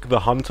we took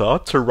the hunter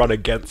to run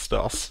against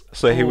us?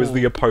 So he was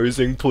the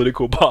opposing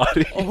political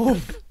party.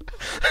 Oh,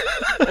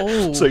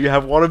 So you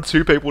have one of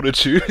two people to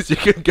choose. You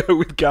can go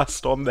with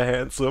Gaston the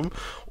handsome,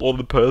 or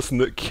the person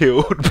that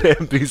killed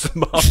Bambi's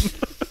mum.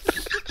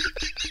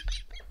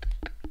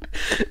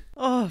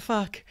 oh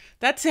fuck,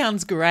 that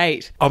sounds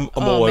great. I'm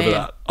all over man.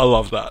 that. I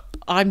love that.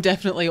 I'm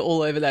definitely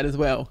all over that as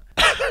well.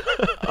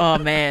 Oh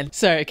man.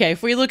 So okay,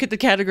 if we look at the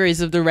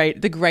categories of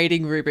the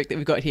grading rubric that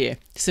we've got here,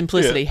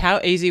 simplicity. Yeah. How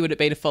easy would it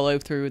be to follow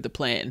through with the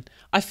plan?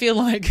 I feel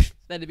like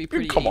that'd be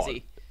pretty Come easy.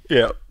 on.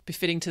 Yeah.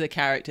 Befitting to the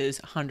characters,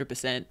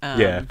 100%.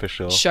 Yeah, for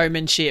sure.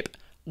 Showmanship,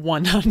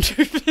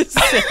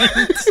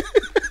 100%.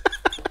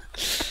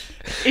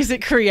 Is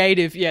it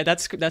creative? Yeah,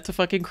 that's a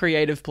fucking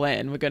creative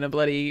plan. We're going to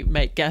bloody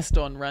make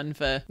Gaston run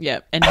for... Yeah,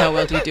 and how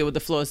well do you deal with the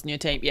flaws in your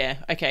team? Yeah,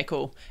 okay,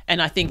 cool.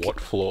 And I think...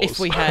 What flaws? If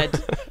we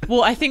had...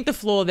 Well, I think the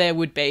flaw there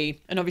would be...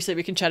 And obviously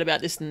we can chat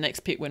about this in the next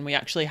pick when we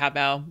actually have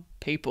our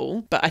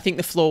people. But I think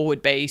the flaw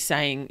would be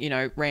saying,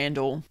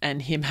 Randall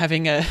and him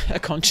having a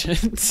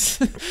conscience.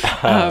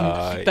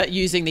 But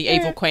using the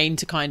evil queen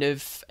to kind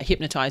of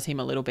hypnotize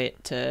him a little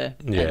bit to...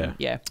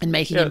 And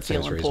making him that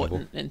feel sounds important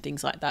reasonable. and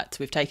things like that. So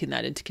we've taken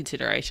that into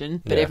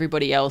consideration. But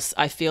everybody else,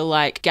 I feel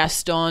like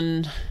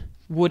Gaston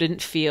wouldn't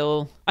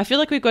feel... I feel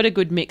like we've got a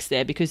good mix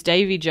there, because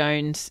Davy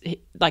Jones,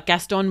 like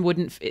Gaston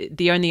wouldn't...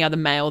 The only other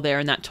male there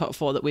in that top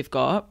 4 that we've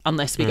got,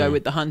 unless we go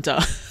with the hunter.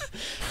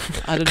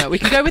 I don't know. We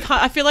can go with...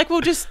 I feel like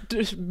we'll just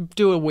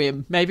do a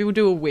whim. Maybe we'll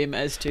do a whim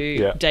as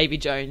to Davy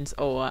Jones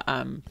or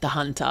the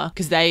hunter,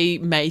 because they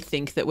may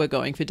think that we're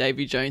going for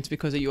Davy Jones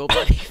because of your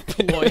bloody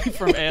ploy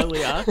from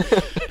earlier.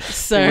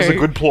 So It was a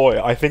good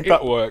ploy. I think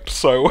that worked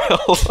so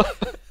well.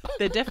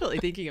 they're definitely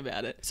thinking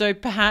about it. So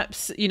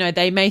perhaps,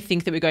 they may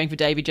think that we're going for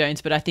Davy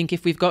Jones, but I think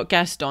if we've got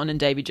Gaston and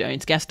Davy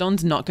Jones,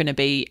 Gaston's not going to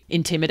be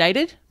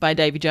intimidated by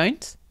Davy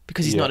Jones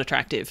because he's not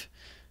attractive.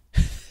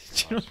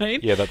 Do you know what I mean?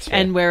 Yeah, that's fair.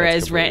 And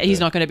whereas That's completely he's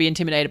fair. not going to be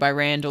intimidated by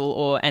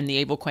Randall and the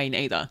Evil Queen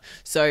either.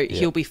 So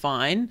he'll be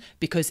fine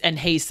and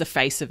he's the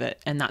face of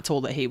it, and that's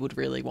all that he would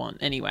really want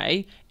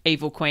anyway.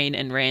 Evil Queen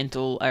and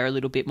Randall are a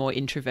little bit more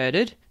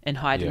introverted and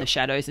hide in the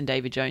shadows, and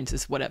David Jones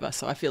is whatever.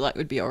 So I feel like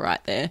we'd be all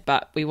right there.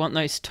 But we want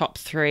those top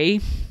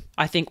three.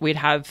 I think we'd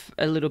have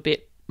a little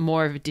bit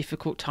more of a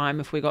difficult time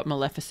if we got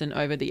Maleficent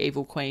over the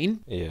Evil Queen.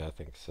 Yeah, I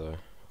think so.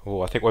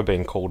 Oh, I think we're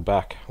being called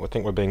back. I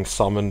think we're being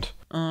summoned.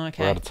 Oh,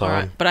 okay. We're out of time. All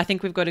right. But I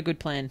think we've got a good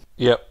plan.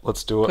 Yep,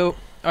 let's do it. Cool.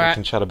 We All right.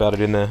 can chat about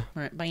it in there.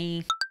 All right.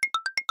 Bye.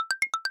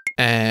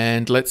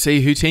 And let's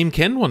see who Team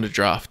Ken want to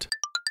draft.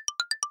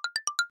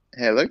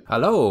 Hello.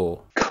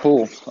 Hello.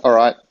 Cool. All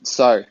right.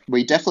 So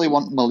we definitely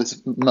want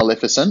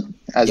Maleficent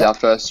as our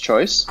first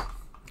choice.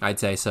 I'd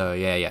say so,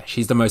 yeah.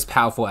 She's the most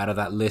powerful out of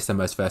that list and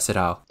most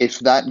versatile. If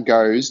that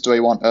goes, do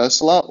we want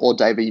Ursula or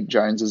Davy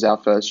Jones as our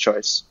first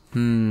choice? If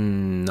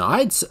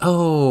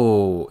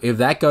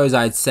that goes,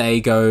 I'd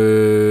say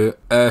go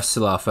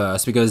Ursula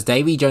first, because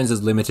Davy Jones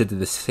is limited to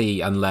the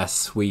sea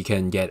unless we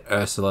can get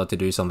Ursula to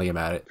do something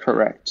about it.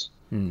 Correct.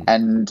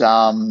 And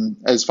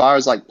as far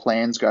as like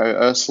plans go,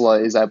 Ursula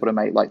is able to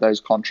make like those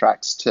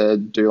contracts to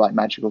do like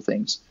magical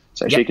things.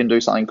 So she can do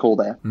something cool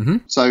there.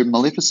 So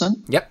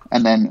Maleficent. Yep.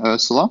 And then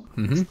Ursula.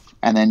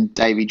 And then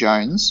Davy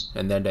Jones.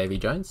 And then Davy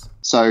Jones.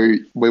 So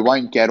we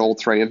won't get all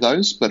three of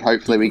those, but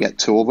hopefully we get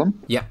two of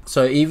them. Yeah.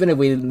 So even if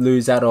we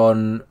lose out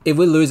on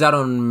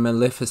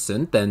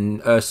Maleficent,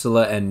 then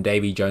Ursula and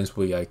Davy Jones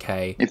will be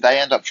okay. If they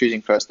end up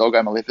choosing first, they'll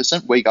go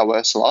Maleficent. We go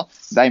Ursula.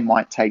 They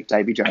might take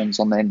Davy Jones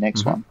on their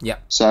next one. Yeah.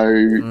 So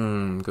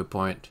Good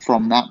point.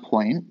 from that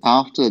point,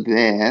 after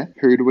there,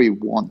 who do we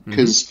want?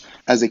 Because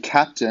as a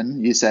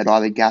captain, you said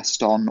either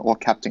Gaston or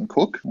Captain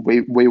Cook.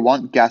 We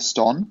want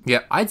Gaston. Yeah.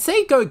 I'd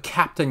say go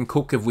Captain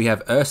Cook if we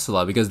have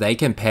Ursula, because they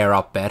can pair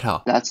up better.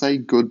 That's a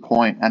good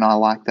point, and I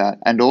like that.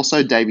 And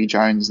also Davy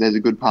Jones, there's a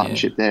good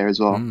partnership there as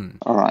well.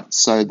 All right,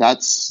 so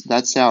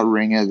that's our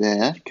ringer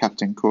there,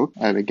 Captain Cook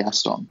over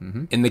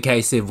Gaston. In the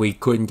case if we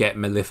couldn't get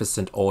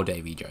Maleficent or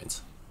Davy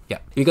Jones. Yeah.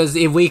 Because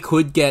if we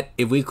could get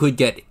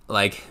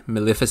like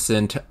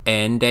Maleficent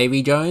and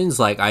Davy Jones,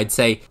 like I'd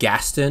say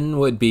Gaston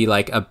would be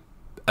like a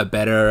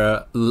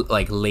better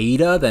like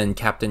leader than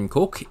Captain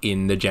Cook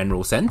in the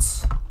general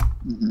sense.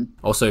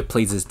 Also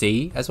pleases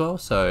D as well,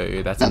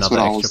 so that's another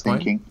what extra I was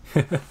point.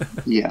 thinking.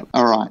 Yeah.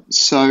 All right.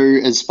 So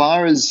as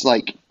far as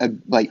like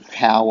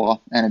power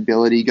and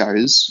ability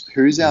goes,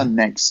 who's our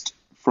next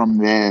from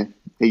there?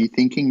 Are you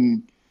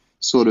thinking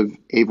sort of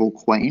Evil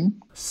Queen?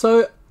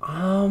 So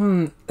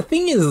the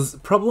thing is,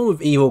 problem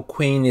with Evil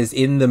Queen is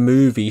in the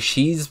movie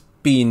she's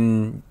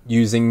been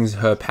using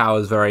her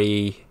powers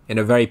in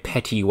a very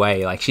petty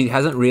way. Like she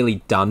hasn't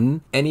really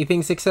done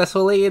anything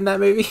successfully in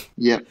that movie.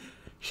 Yep.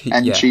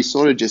 She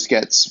sort of just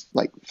gets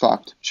like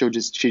fucked. She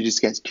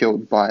just gets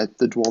killed by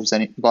the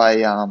dwarves by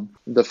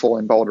the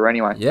falling boulder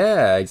anyway.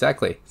 Yeah,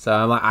 exactly. So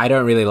I'm like, I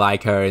don't really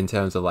like her in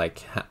terms of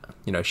like,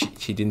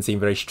 she didn't seem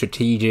very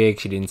strategic.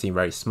 She didn't seem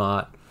very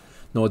smart,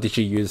 nor did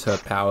she use her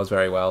powers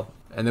very well.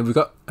 And then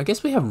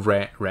we have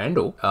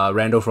Randall.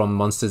 Randall from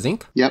Monsters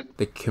Inc. Yep.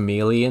 The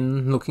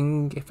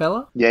chameleon-looking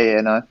fella.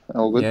 Yeah, no,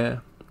 all good.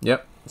 Yeah,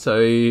 yep.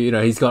 So,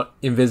 he's got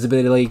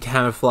invisibility,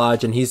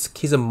 camouflage, and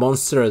he's a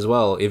monster as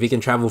well. If he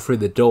can travel through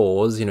the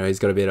doors, he's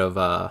got a bit of...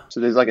 So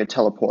there's like a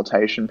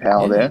teleportation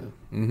power there.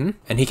 Mm-hmm.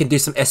 And he can do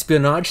some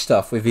espionage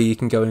stuff if he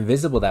can go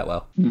invisible that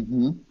well.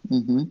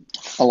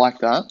 I like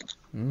that.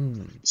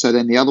 So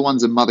then the other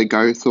ones are Mother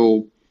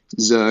Gothel,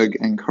 Zurg,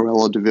 and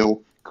Cruella de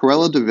Vil.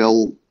 Cruella de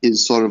Vil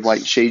is sort of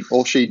like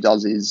all she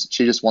does is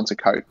she just wants a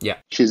coat. Yeah.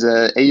 She's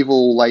a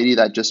evil lady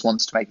that just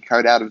wants to make a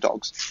coat out of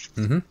dogs.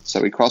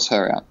 So we cross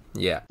her out.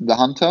 Yeah. The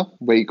hunter,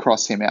 we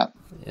cross him out.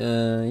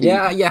 I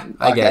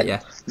get it,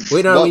 yeah.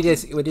 We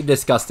did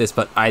discuss this,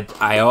 but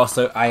I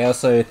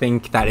also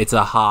think that it's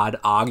a hard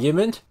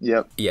argument.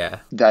 Yep. Yeah.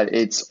 That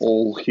it's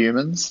all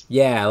humans.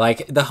 Yeah,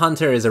 like the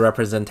hunter is a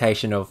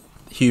representation of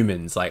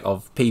humans, like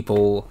of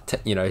people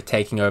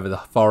taking over the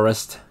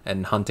forest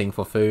and hunting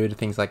for food,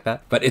 things like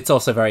that. But it's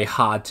also very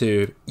hard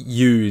to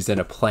use in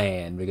a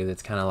plan, because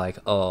it's kind of like,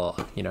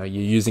 you're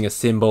using a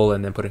symbol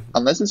and then putting...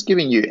 Unless it's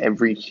giving you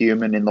every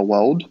human in the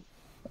world,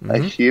 a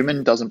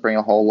human doesn't bring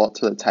a whole lot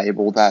to the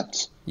table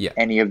that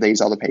any of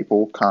these other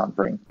people can't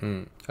bring.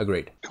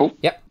 Agreed. Cool.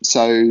 Yep.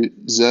 So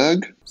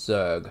Zurg.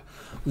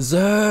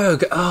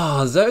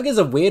 Zurg is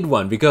a weird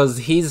one, because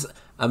he's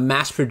a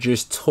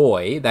mass-produced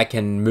toy that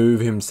can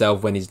move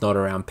himself when he's not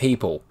around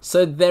people.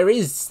 So there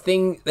is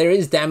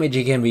damage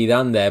that can be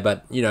done there,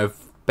 but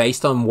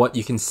based on what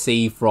you can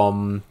see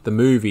from the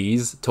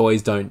movies,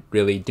 toys don't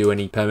really do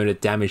any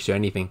permanent damage to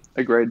anything.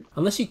 Agreed.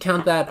 Unless you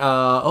count that,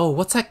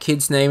 what's that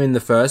kid's name in the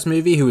first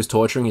movie who was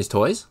torturing his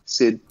toys?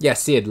 Sid. Yeah,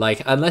 Sid.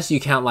 Like, unless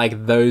you count,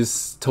 like,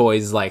 those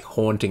toys, like,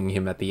 haunting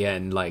him at the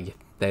end, like,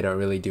 they don't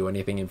really do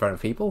anything in front of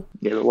people.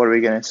 Yeah, but what are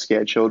we going to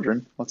scare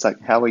children?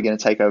 How are we going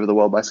to take over the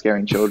world by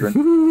scaring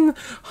children?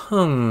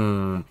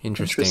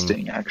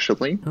 Interesting,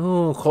 actually.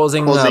 Oh,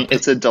 causing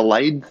it's a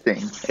delayed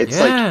thing. It's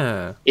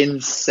like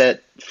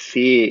inset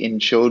fear in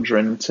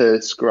children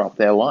to screw up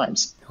their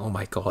lives. Oh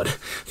my god,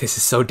 this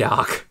is so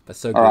dark, but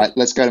so good. All right,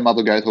 let's go to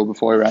Mother Gothel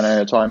before we run out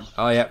of time.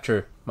 Oh yeah,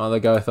 true. Mother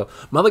Gothel.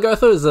 Mother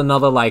Gothel is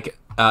another like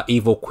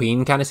evil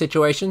queen kind of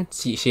situation.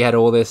 She had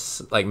all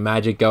this like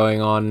magic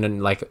going on,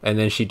 and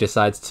then she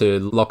decides to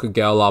lock a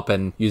girl up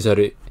and use her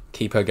to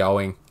keep her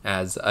going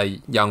as a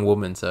young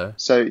woman. So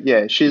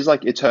yeah, she's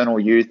like eternal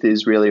youth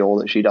is really all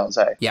that she does.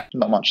 Yeah.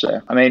 Not much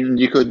there. I mean,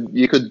 you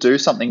could do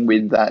something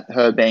with that,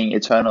 her being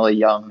eternally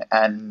young,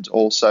 and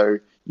also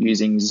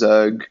using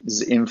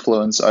Zerg's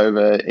influence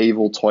over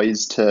evil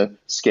toys to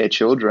scare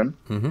children.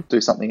 Do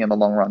something in the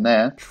long run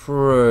there.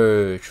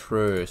 True.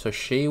 So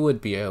she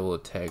would be able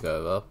to take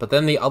over, but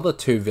then the other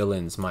two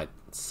villains might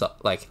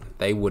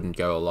they wouldn't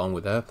go along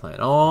with her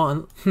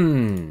plan.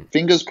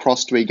 Fingers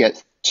crossed we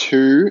get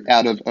 2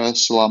 out of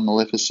Ursula,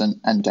 Maleficent,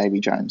 and Davy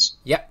Jones.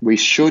 Yep. We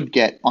should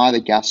get either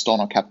Gaston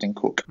or Captain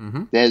Cook.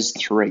 There's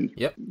 3.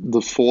 Yep.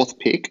 The 4th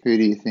pick, who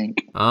do you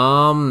think?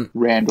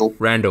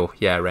 Randall.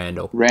 Yeah,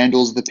 Randall.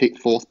 Randall's the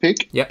 4th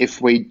pick. Yep. If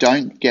we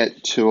don't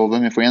get 2 of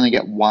them, if we only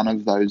get 1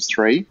 of those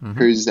 3,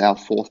 who's our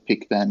 4th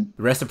pick then?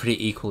 The rest are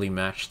pretty equally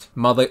matched.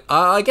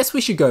 I guess we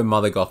should go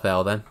Mother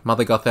Gothel then.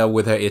 Mother Gothel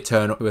with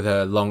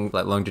her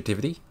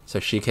longevity, so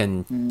she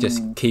can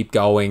just keep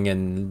going,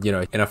 and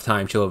enough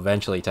time she'll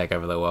eventually take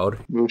over the world.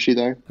 Will she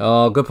though?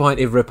 Oh, good point.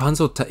 If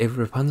Rapunzel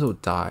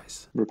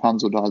dies,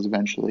 Rapunzel dies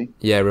eventually.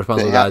 Yeah,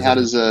 Rapunzel How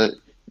dies. does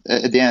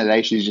at the end of the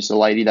day, she's just a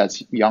lady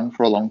that's young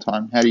for a long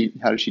time. How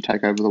does she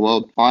take over the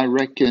world? I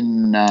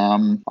reckon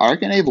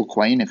Evil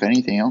Queen, if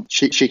anything else.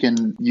 She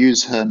can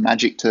use her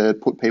magic to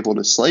put people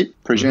to sleep.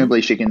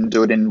 Presumably she can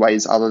do it in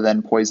ways other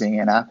than poisoning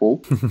an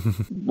apple.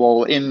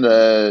 Well, in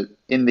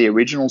the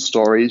original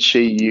stories,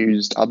 she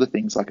used other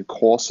things like a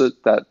corset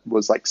that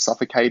was like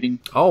suffocating.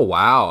 Oh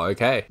wow,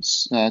 okay.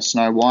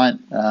 Snow White.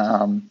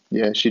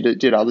 Yeah, she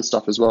did other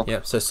stuff as well.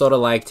 Yeah, so sort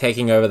of like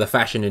taking over the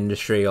fashion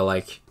industry,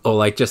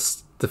 or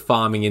just the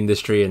farming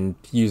industry, and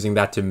using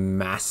that to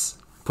mass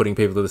putting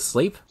people to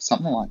sleep.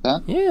 Something like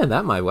that. Yeah,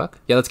 that might work.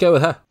 Yeah, let's go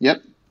with her.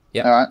 Yep.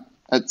 Yep. All right.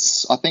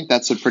 I think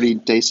that's a pretty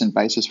decent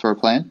basis for a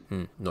plan.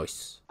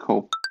 Nice.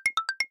 Cool.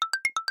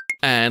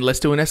 And let's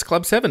do an S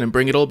Club 7 and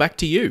bring it all back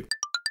to you.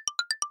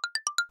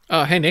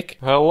 Oh, hey Nick.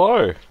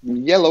 Hello.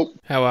 Yellow.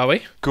 How are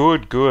we?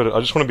 Good. I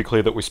just want to be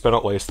clear that we spent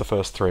at least the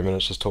first 3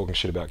 minutes just talking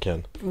shit about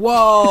Ken.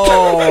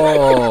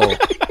 Whoa!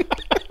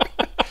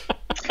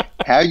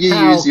 How you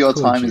use your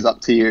time is up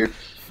to you.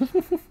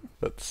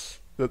 That's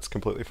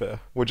completely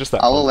fair. We're just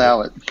that. I'll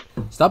allow it.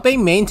 Stop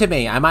being mean to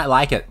me. I might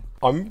like it.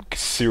 I'm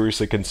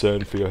seriously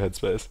concerned for your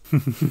headspace.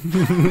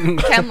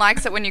 Ken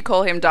likes it when you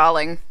call him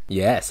darling.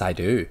 Yes, I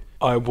do.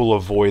 I will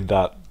avoid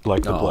that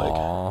like the plague.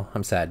 Oh,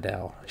 I'm sad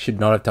now. Should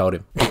not have told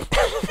him.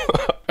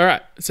 All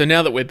right, so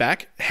now that we're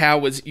back, how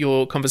was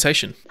your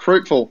conversation?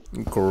 Fruitful.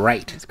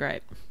 Great. It's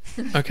great.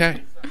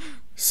 Okay.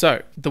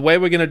 So, the way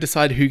we're going to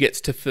decide who gets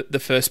to the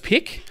first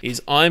pick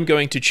is I'm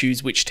going to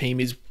choose which team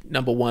is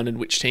number 1 and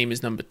which team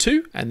is number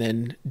 2, and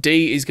then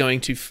D is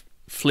going to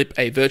flip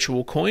a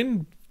virtual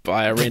coin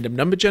by a random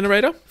number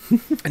generator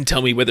and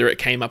tell me whether it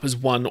came up as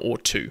 1 or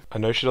 2. I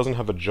know she doesn't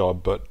have a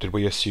job, but did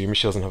we assume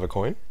she doesn't have a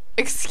coin?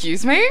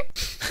 Excuse me?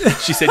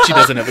 She said she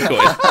doesn't have a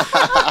coin.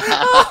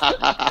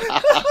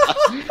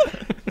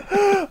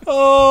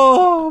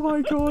 Oh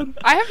my god.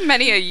 I have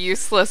many a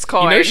useless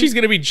coin. You know she's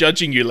going to be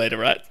judging you later,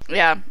 right?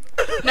 Yeah.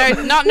 No,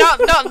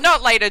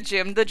 not later,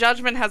 Jim. The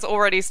judgment has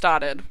already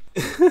started.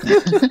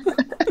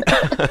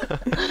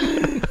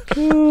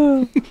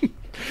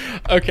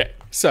 Okay,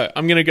 so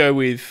I'm going to go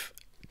with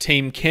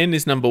Team Ken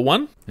is number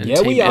 1 and Yeah,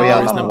 Team we are.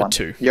 Emma is number number 1.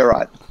 2. You're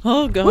right.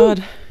 Oh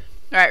God.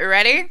 All right, we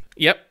ready?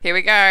 Yep. Here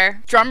we go.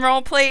 Drum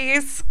roll,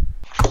 please.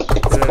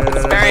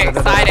 It's very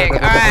exciting.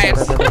 All right.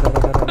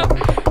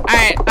 All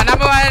right, our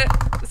number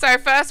 1. So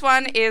first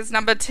one is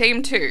number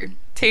Team 2.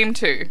 Team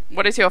 2.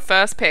 What is your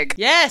first pick?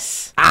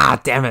 Yes.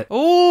 Ah, damn it.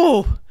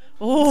 Oh.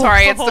 Oh.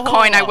 Sorry, it's the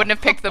coin. I wouldn't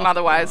have picked them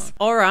otherwise.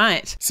 All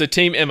right. So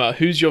Team Emma,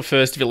 who's your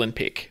first villain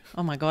pick?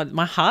 Oh my God,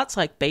 my heart's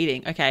like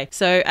beating. Okay,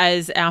 so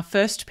as our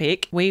first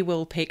pick, we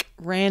will pick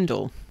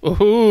Randall.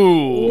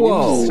 Ooh,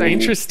 Whoa. so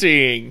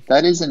interesting.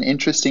 That is an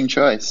interesting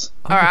choice.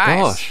 All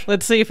right. Gosh.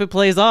 Let's see if it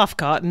plays off,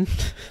 Cotton.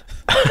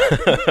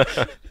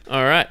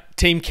 All right,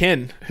 Team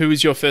Ken, who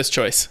is your first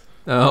choice?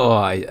 Oh,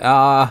 I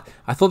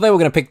thought they were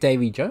going to pick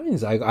Davy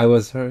Jones. I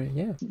was,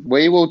 yeah.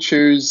 We will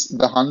choose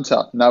the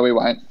hunter. No, we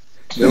won't.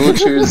 We will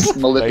choose They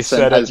Maleficent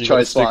said as it, you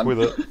gotta choice stick 1. with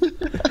it.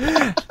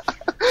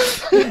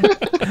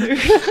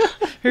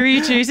 Who are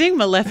you choosing?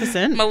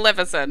 Maleficent?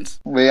 Maleficent.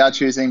 We are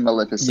choosing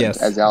Maleficent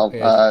Yes. as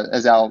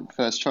our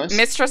first choice.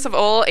 Mistress of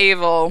all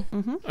evil.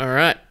 All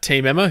right,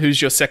 Team Emma,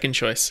 who's your second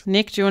choice?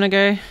 Nick, do you want to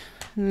go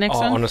next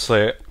one?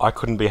 Honestly, I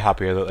couldn't be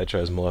happier that they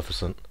chose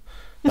Maleficent.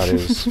 That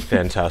is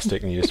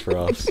fantastic news for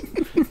us.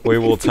 We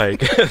will take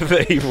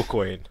the Evil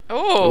Queen.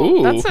 Oh,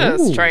 Ooh. that's a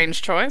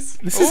strange choice.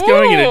 This is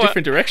going in a Ooh.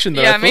 different direction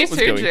than Yeah, I thought me it was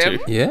too, going Jim.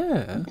 to.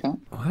 Yeah. Okay.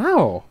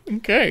 Wow.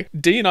 Okay.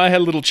 Dee and I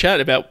had a little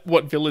chat about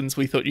what villains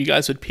we thought you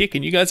guys would pick,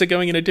 and you guys are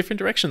going in a different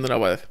direction than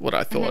what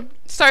I thought.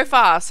 So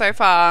far.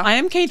 I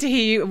am keen to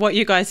hear what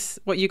you guys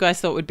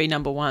thought would be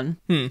number one.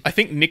 I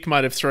think Nick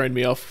might have thrown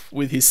me off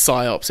with his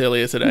psyops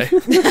earlier today.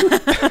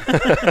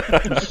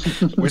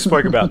 We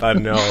spoke about that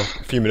in our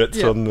few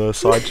minutes on the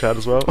side chat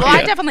as well. Well,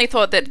 I definitely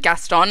thought that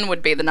Gaston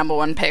would be the number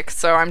one pick,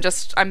 so I'm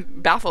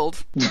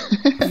baffled.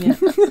 Yeah.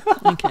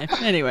 Okay.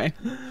 Anyway.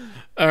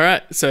 All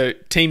right. So,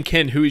 Team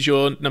Ken, who is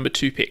your number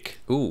 2 pick?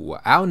 Ooh,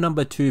 our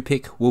number 2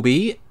 pick will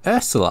be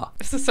Ursula.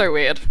 This is so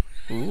weird.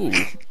 Ooh.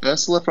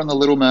 Ursula from The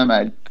Little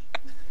Mermaid.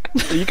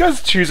 Are you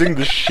guys choosing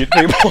the shit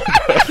people on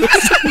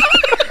purpose?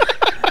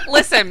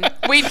 Listen,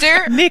 we do...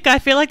 Nick, I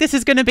feel like this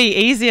is going to be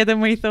easier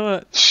than we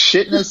thought.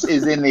 Shitness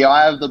is in the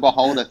eye of the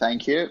beholder,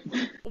 thank you.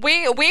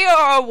 We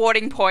are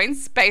awarding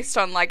points based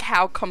on like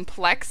how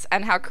complex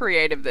and how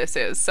creative this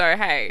is. So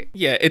hey,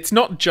 Yeah, it's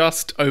not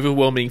just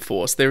overwhelming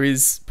force. There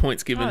is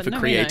points given for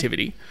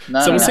creativity.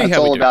 No, So we'll see it's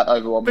how we all do. about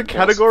overwhelming. The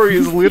category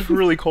is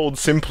literally called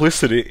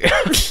simplicity.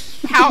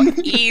 how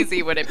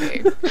easy would it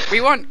be?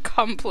 We want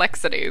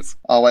complexities.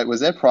 Oh wait,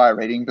 was there prior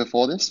reading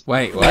before this?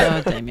 Wait,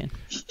 what? Oh, Damien.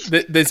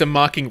 There's a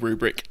marking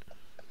rubric.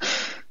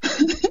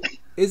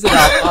 Is it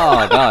up?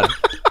 Oh, God.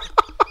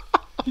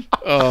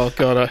 Oh,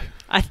 God.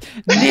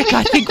 Nick,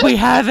 I think we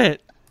have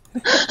it.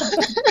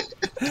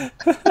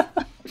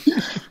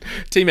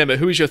 Team member,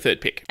 who is your 3rd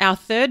pick? Our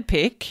 3rd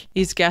pick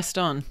is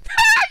Gaston.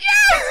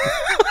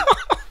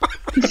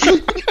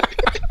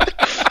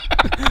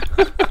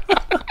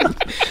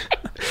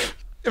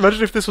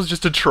 Imagine if this was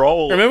just a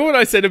troll. Remember what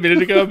I said a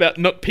minute ago about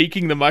not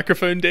peeking the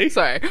microphone, D?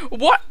 So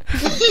what?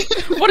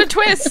 What a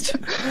twist!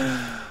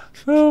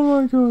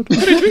 Oh, my God.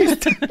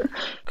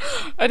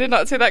 I did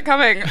not see that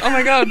coming. Oh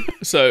my god.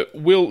 So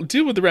we'll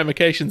deal with the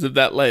ramifications of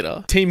that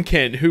later. Team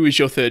Ken, who is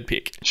your 3rd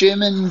pick?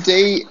 Jim and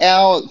Dee,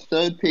 our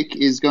 3rd pick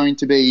is going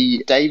to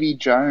be Davy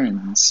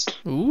Jones.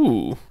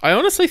 Ooh. I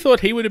honestly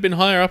thought he would have been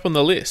higher up on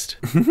the list.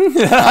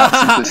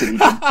 Simplicity.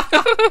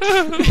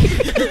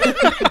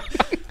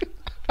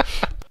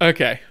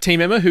 Okay. Team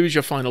Emma, who is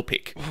your final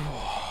pick?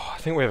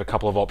 I think we have a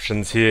couple of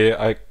options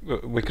here.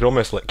 We could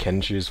almost let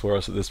Ken choose for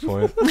us at this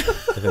point. I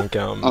think.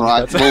 All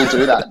right, we'll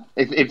do that.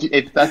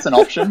 If that's an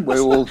option,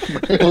 we'll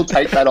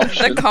take that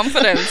option. The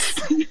confidence.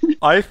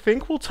 I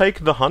think we'll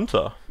take the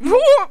Hunter.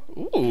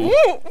 Ooh.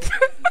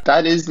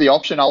 That is the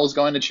option I was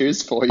going to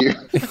choose for you.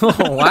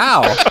 Oh,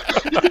 wow.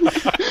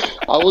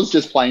 I was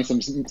just playing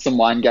some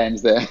mind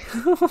games there.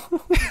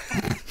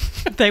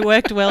 They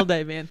worked well,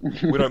 Damien.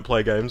 We don't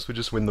play games, we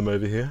just win them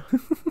over here.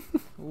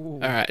 All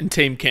right. And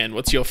Team Ken,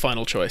 what's your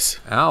final choice?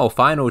 Our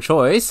final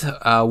choice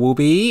will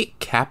be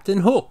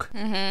Captain Hook.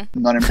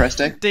 Not impressed,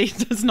 eh? D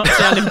does not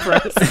sound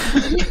impressed.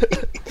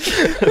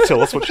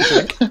 Tell us what you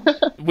think.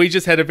 We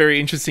just had a very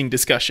interesting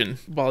discussion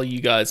while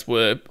you guys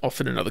were off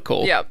in another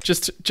call. Yep.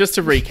 Just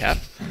to recap,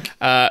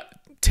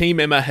 Team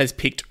Emma has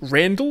picked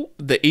Randall,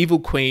 the Evil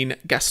Queen,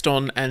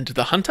 Gaston, and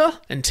the Hunter,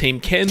 and Team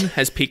Ken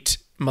has picked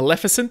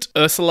Maleficent,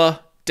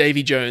 Ursula,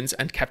 Davy Jones,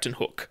 and Captain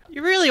Hook.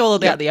 You're really all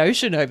about the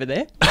ocean over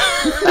there.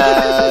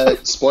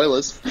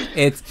 Spoilers.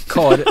 It's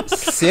called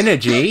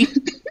Synergy.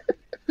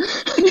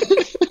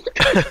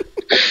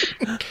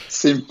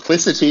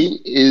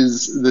 Simplicity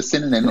is the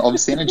synonym of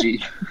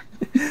synergy.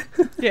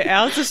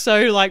 Yeah, ours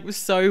are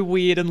so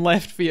weird and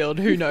left field.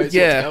 Who knows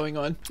what's going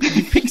on?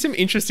 You picked some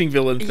interesting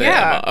villains there,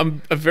 Yeah.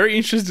 Emma. I'm very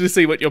interested to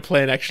see what your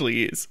plan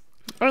actually is.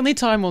 Only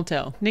time will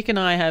tell. Nick and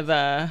I have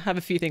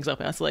a few things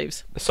up our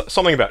sleeves.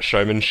 Something about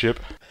showmanship.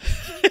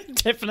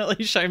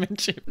 Definitely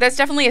showmanship. There's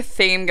definitely a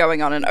theme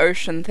going on, an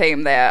ocean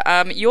theme there.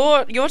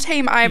 Your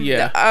team, I've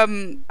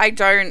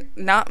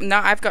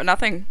got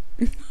nothing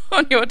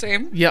on your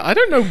team. Yeah, I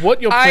don't know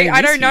what your plan is.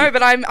 I don't know, here.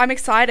 but I'm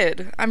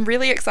excited. I'm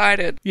really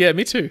excited. Yeah,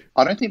 me too.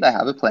 I don't think they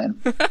have a plan.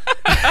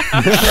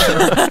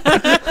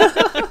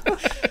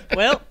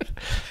 Well,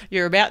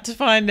 you're about to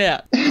find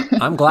out.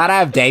 I'm glad I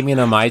have Damien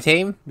on my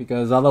team,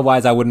 because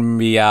otherwise I wouldn't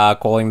be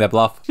calling their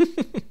bluff.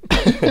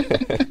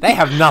 They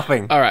have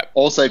nothing. All right.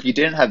 Also, if you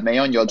didn't have me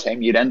on your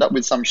team, you'd end up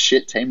with some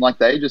shit team like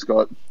they just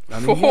got. I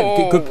mean,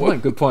 yeah,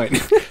 good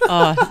point.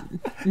 Oh,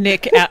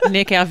 Nick,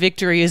 our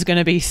victory is going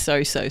to be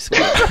so sweet.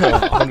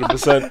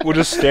 100%. We'll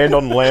just stand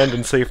on land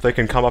and see if they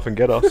can come up and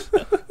get us.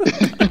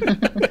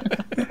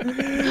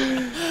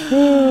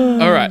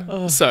 All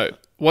right. So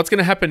what's going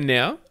to happen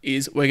now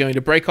is we're going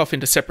to break off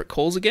into separate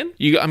calls again.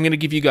 I'm going to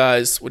give you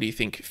guys, what do you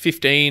think,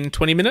 15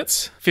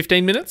 minutes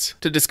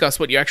to discuss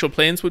what your actual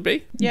plans would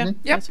be? Yeah,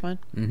 that's fine.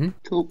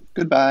 Cool.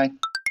 Goodbye.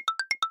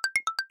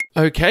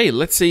 Okay,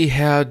 let's see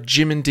how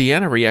Jim and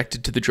Deanna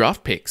reacted to the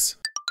draft picks.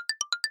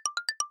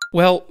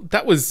 Well,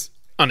 that was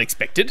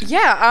unexpected.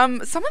 Yeah,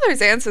 some of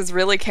those answers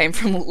really came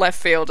from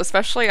left field,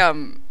 especially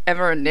Emma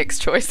and Nick's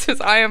choices.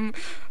 I am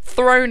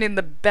thrown in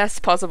the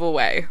best possible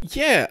way.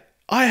 Yeah,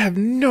 I have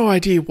no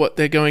idea what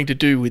they're going to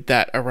do with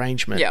that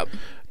arrangement. Yep.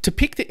 To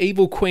pick the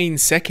Evil Queen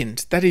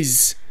second, that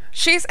is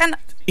She's and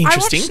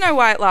Interesting. I watched Snow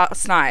White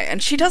last night,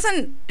 and she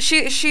doesn't.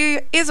 She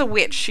is a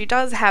witch. She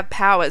does have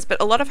powers,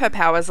 but a lot of her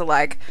powers are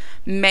like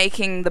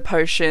making the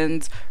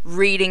potions,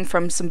 reading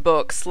from some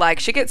books. Like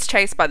she gets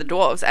chased by the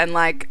dwarves, and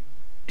like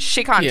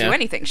she can't do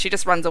anything. She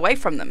just runs away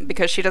from them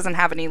because she doesn't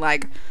have any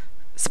like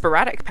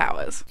sporadic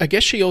powers. I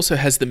guess she also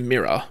has the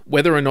mirror.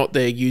 Whether or not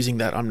they're using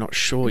that, I'm not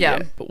sure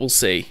yet, but we'll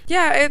see.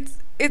 Yeah,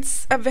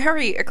 it's a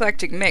very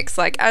eclectic mix.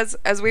 Like as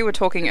we were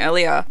talking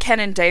earlier, Ken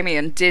and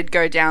Damien did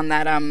go down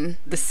that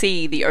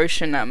the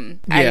ocean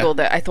angle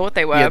that I thought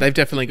they were. Yeah, they've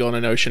definitely gone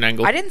an ocean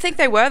angle. I didn't think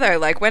they were though.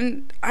 Like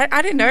when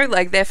I didn't know,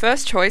 like their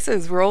first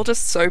choices were all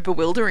just so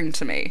bewildering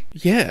to me.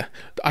 Yeah,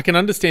 I can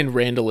understand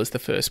Randall as the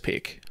first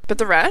pick. But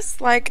the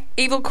rest, like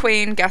Evil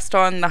Queen,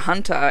 Gaston, the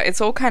Hunter, it's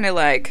all kind of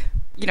like,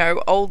 you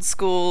know, old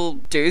school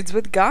dudes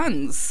with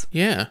guns.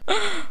 Yeah.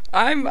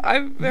 I'm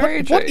very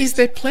intrigued. What is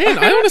their plan?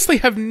 I honestly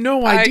have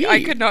no idea.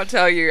 I could not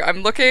tell you.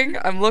 I'm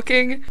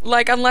looking.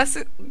 Like, unless...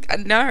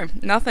 no,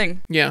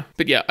 nothing. Yeah,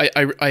 but yeah,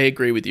 I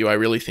agree with you. I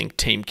really think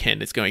Team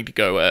Ken is going to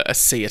go a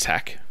sea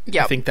attack.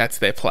 Yep. I think that's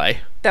their play.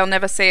 They'll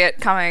never see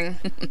it coming.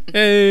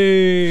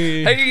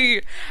 Hey!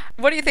 Hey!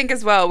 What do you think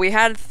as well? We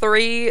had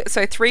three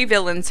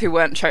villains who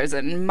weren't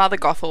chosen. Mother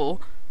Gothel,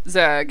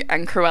 Zerg,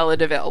 and Cruella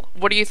de Vil.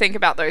 What do you think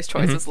about those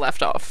choices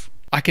left off?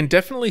 I can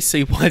definitely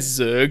see why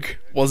Zerg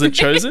wasn't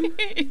chosen.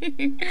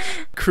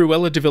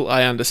 Cruella de Vil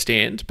I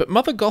understand, but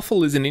Mother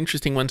Gothel is an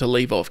interesting one to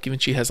leave off, given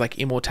she has like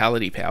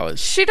immortality powers.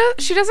 She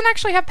doesn't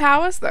actually have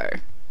powers though.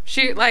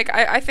 She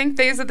I think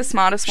these are the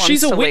smartest ones.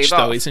 She's a to witch leave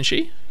though, off. isn't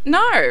she?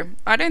 No,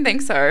 I don't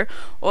think so.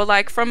 Or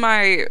like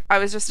I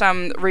was just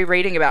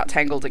rereading about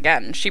Tangled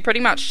again. She pretty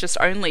much just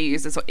only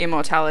uses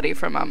immortality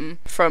from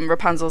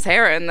Rapunzel's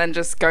hair and then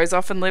just goes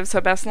off and lives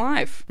her best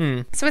life.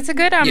 So it's a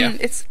good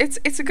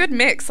it's a good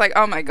mix. Like,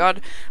 oh my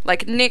god,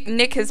 like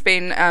Nick has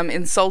been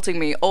insulting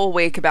me all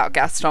week about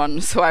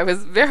Gaston, so I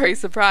was very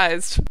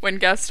surprised when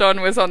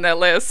Gaston was on their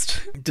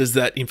list. Does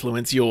that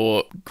influence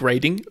your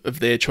grading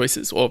of their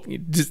choices, or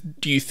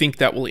do you think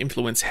that will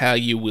influence how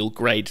you will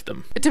grade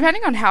them?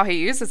 Depending on how he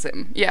uses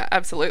him. Yeah,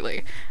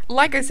 absolutely.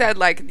 Like I said,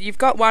 like you've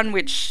got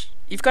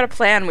a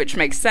plan which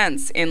makes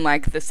sense in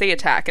like the sea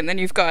attack, and then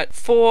you've got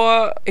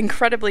 4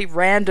 incredibly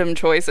random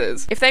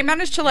choices. If they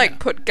manage to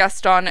put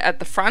Gaston at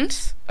the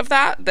front of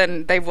that,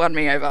 then they've won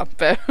me over.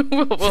 But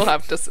we'll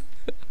have to.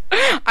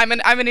 I'm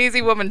an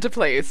easy woman to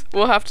please.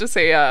 We'll have to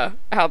see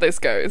how this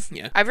goes.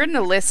 Yeah. I've written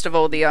a list of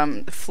all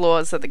the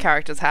flaws that the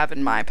characters have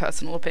in my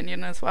personal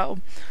opinion as well.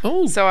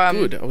 Oh, so,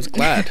 good. I was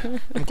glad.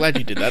 I'm glad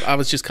you did that. I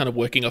was just kind of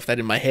working off that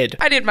in my head.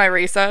 I did my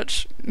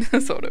research,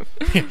 sort of.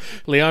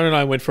 Leon and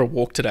I went for a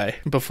walk today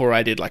before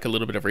I did like a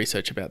little bit of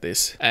research about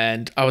this,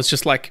 and I was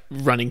just like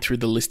running through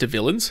the list of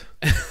villains,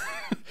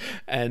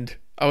 and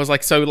I was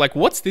like, so, like,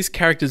 what's this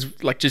character's,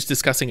 like, just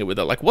discussing it with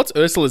her? Like, what's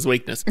Ursula's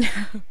weakness?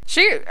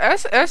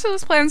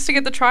 Ursula's plans to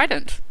get the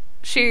trident.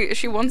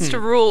 She wants to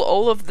rule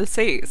all of the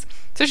seas.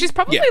 So she's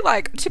probably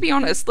like, to be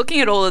honest,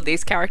 looking at all of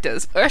these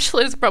characters,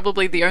 Ursula's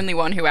probably the only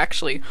one who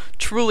actually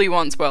truly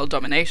wants world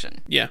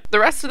domination. Yeah. The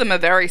rest of them are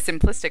very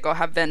simplistic or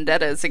have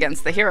vendettas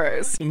against the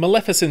heroes.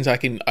 Maleficent I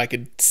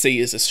could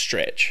see as a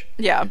stretch.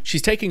 Yeah.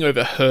 She's taking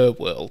over her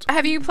world.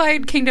 Have you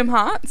played Kingdom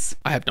Hearts?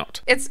 I have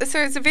not. It's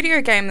a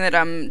video game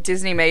that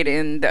Disney made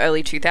in the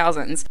early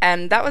 2000s,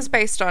 and that was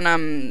based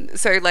on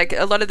so like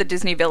a lot of the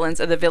Disney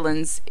villains are the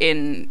villains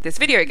in this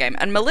video game,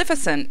 and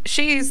Maleficent,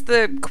 she's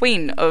the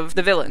queen of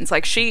the villains.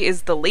 Like, she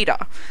is the leader,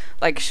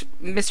 like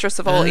mistress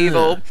of all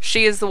evil.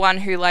 She is the one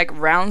who like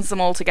rounds them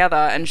all together,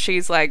 and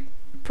she's like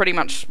pretty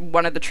much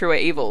one of the truer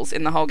evils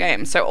in the whole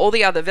game. So all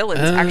the other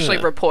villains actually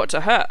report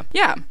to her.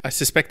 Yeah. I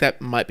suspect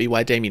that might be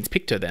why Damien's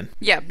picked her then.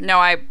 Yeah, no,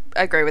 I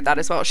agree with that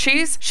as well.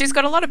 She's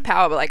got a lot of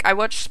power, but like I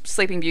watched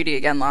Sleeping Beauty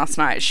again last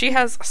night. She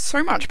has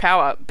so much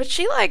power, but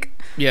she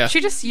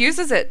she just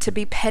uses it to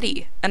be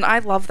petty, and I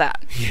love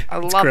that. Yeah, I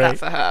love that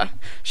for her.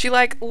 She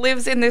like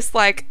lives in this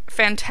like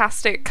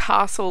fantastic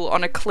castle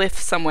on a cliff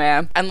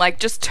somewhere, and like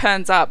just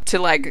turns up to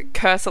like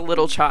curse a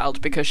little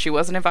child because she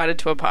wasn't invited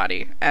to a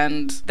party,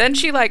 and then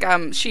she like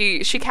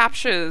she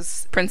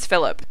captures Prince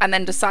Philip and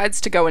then decides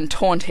to go and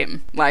taunt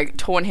him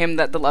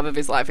that the love of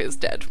his life is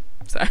dead.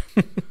 So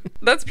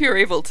that's pure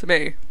evil to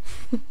me.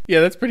 Yeah,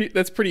 that's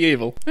pretty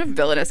evil.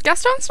 Villainous.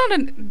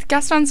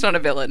 Gaston's not a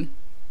villain.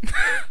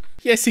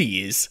 Yes,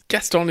 he is.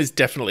 Gaston is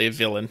definitely a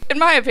villain. In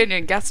my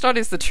opinion, Gaston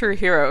is the true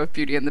hero of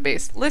Beauty and the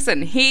Beast.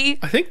 Listen,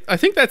 I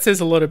think that says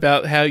a lot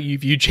about how you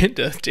view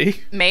gender,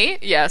 Dee. Me?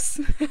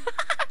 Yes.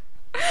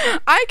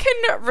 I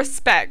can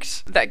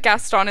respect that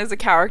Gaston is a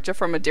character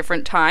from a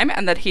different time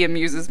and that he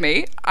amuses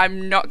me.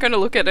 I'm not going to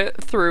look at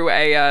it through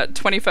a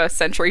 21st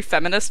century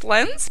feminist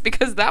lens,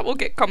 because that will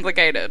get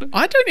complicated.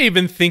 I don't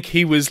even think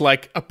he was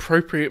like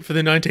appropriate for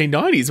the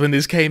 1990s when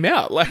this came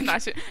out. Like,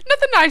 not the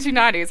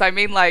 1990s. I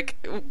mean, like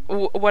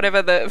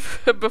whatever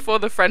before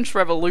the French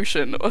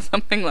Revolution or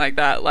something like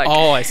that. Like,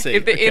 oh, I see.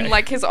 In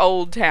like his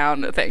old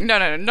town thing.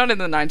 No, not in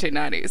the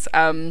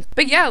 1990s.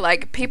 But yeah,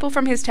 like people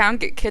from his town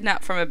get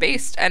kidnapped from a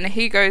beast, and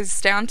he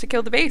goes down to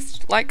kill the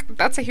beast. Like,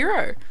 that's a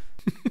hero.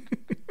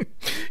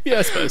 Yeah,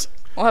 I suppose.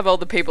 We'll have all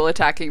the people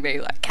attacking me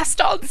like,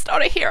 Gaston's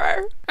not a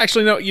hero.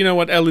 Actually, no, you know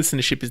what? Our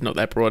listenership is not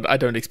that broad. I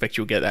don't expect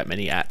you'll get that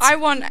many ats. I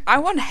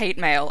want hate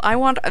mail. I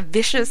want a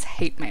vicious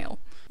hate mail.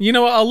 You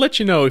know what? I'll let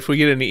you know if we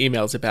get any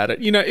emails about it.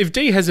 You know, if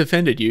D has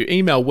offended you,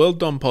 email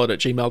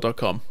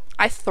worlddompod@gmail.com.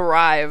 I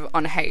thrive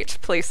on hate.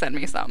 Please send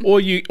me some. Or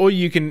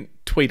you can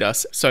tweet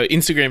us. So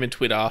Instagram and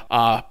Twitter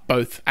are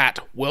both at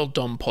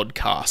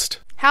WorldDomPodcast.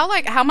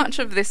 How much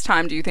of this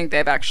time do you think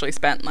they've actually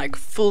spent like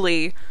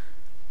fully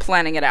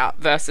planning it out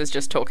versus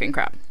just talking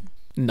crap?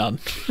 None.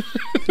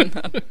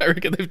 I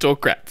reckon they've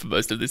talked crap for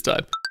most of this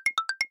time.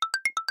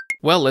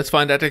 Well, let's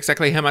find out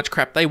exactly how much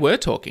crap they were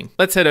talking.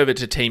 Let's head over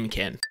to Team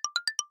Ken.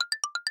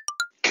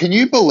 Can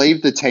you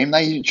believe the team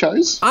they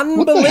chose?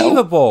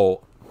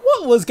 Unbelievable.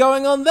 What was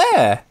going on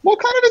there? What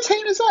kind of a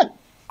team is that?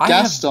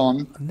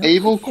 Gaston,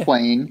 Evil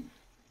Queen,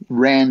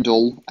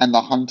 Randall, and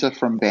the Hunter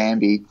from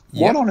Bambi.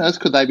 What on earth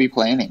could they be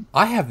planning?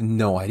 I have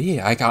no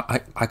idea.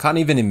 I can't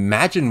even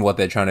imagine what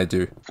they're trying to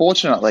do.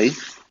 Fortunately,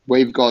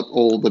 we've got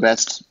all the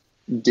best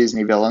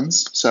Disney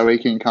villains, so we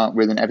can come up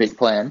with an epic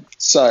plan.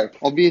 So,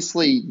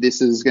 obviously,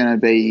 this is going to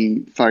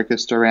be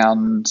focused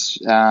around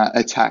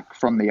attack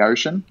from the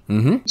ocean.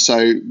 Mm-hmm.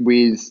 So,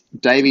 with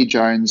Davy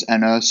Jones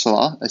and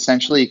Ursula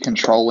essentially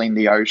controlling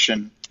the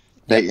ocean,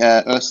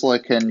 Ursula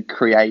can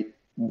create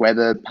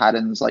weather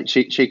patterns. Like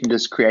she can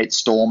just create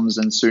storms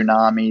and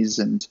tsunamis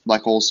and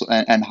like also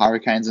and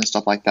hurricanes and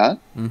stuff like that.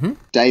 Mm-hmm.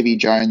 Davy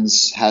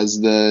Jones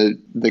has the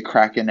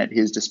Kraken at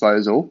his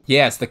disposal.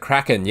 Yes, the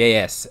Kraken.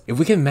 Yes. If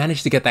we can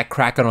manage to get that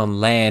Kraken on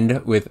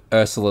land with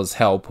Ursula's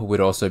help,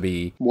 would also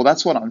be. Well,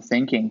 that's what I'm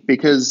thinking,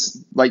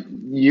 because like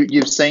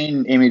you've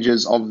seen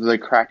images of the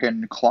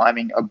Kraken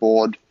climbing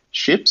aboard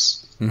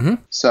ships. Mm-hmm.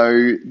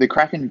 So the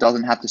Kraken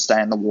doesn't have to stay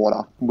in the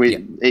water.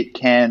 It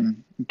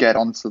can get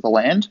onto the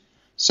land.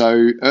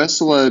 So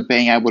Ursula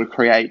being able to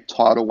create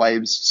tidal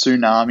waves,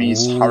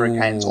 tsunamis,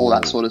 hurricanes, all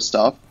that sort of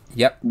stuff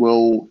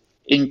will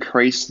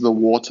increase the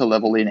water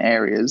level in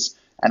areas,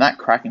 and that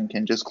Kraken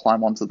can just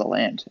climb onto the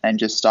land and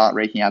just start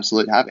wreaking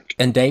absolute havoc.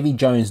 And Davy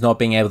Jones not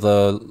being able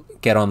to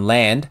get on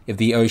land, if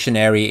the ocean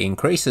area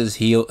increases,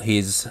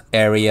 his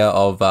area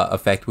of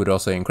effect would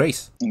also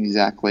increase.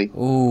 Exactly.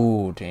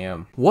 Oh,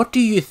 damn. What do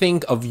you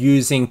think of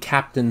using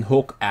Captain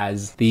Hook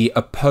as the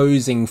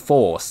opposing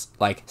force?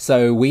 Like,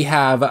 so we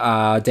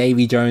have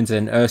Davy Jones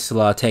and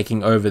Ursula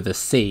taking over the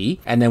sea,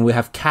 and then we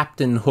have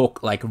Captain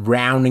Hook, like,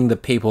 rounding the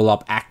people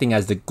up, acting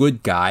as the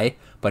good guy,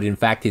 but in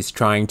fact he's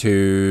trying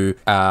to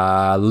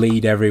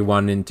lead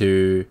everyone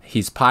into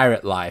his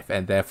pirate life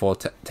and therefore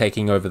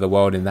taking over the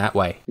world in that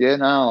way. Yeah,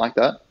 no, I like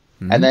that.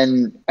 Mm-hmm. And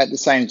then at the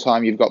same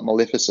time, you've got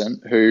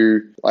Maleficent,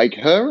 who, like,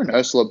 her and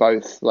Ursula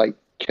both, like,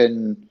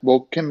 can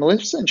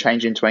Maleficent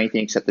change into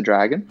anything except the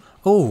dragon?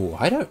 Oh,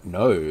 I don't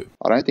know.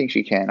 I don't think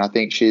she can. I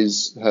think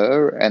she's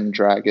her and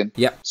dragon.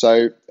 Yep.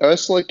 So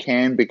Ursula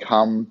can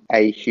become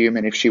a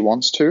human if she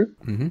wants to.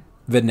 Mm-hmm.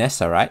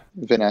 Vanessa, right?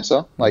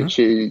 Vanessa. Like,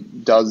 she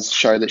does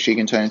show that she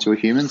can turn into a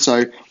human.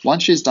 So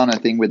once she's done her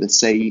thing with the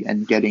sea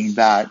and getting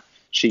that,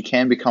 she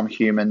can become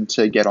human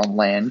to get on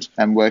land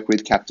and work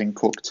with Captain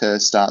Cook to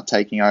start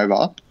taking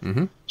over.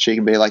 Mm-hmm. She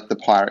can be like the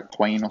pirate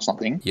queen or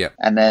something. Yeah.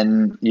 And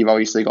then you've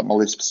obviously got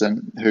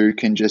Maleficent, who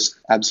can just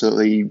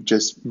absolutely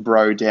just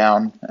bro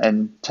down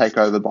and take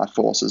over by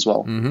force as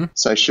well. Mm-hmm.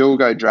 So she'll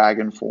go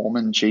dragon form,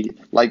 and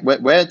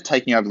we're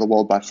taking over the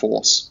world by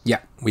force. Yeah,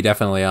 we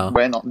definitely are.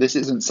 We're not. This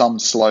isn't some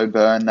slow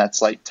burn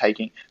that's like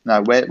taking.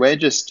 No, we're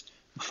just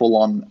full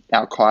on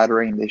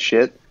Al-Qaeda-ing this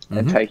shit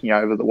and taking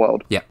over the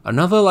world. Yeah.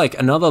 Another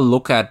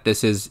look at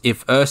this is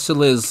if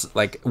Ursula's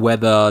like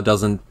weather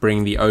doesn't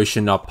bring the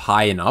ocean up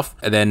high enough,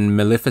 then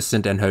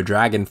Maleficent and her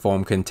dragon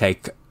form can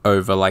take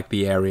over like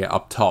the area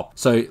up top.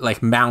 So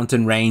like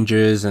mountain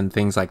ranges and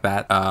things like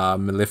that,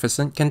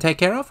 Maleficent can take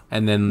care of,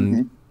 and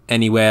then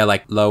anywhere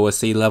like lower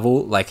sea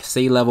level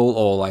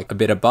or like a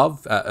bit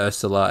above,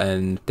 Ursula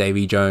and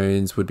Davy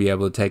Jones would be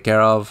able to take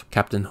care of.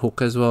 Captain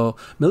Hook as well.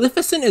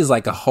 Maleficent is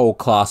like a whole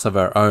class of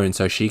her own,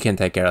 so she can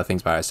take care of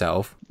things by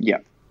herself. Yeah.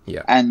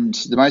 Yeah. And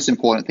the most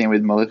important thing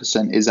with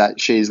Maleficent is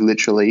that she's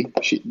literally,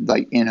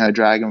 like in her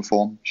dragon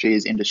form, she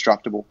is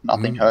indestructible.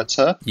 Nothing hurts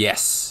her.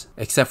 Yes.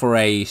 Except for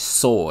a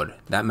sword,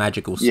 that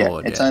magical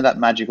sword. Yeah, it's only that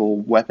magical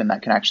weapon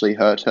that can actually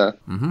hurt her.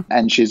 Mm-hmm.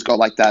 And she's got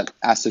like that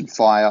acid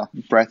fire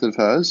breath of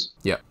hers.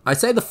 Yeah. I'd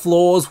say the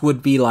flaws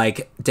would be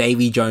like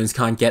Davy Jones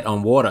can't get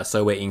on water,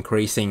 so we're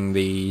increasing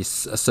the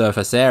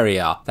surface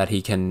area that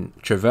he can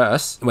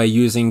traverse. We're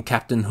using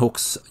Captain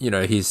Hook's,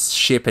 his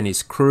ship and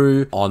his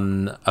crew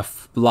on a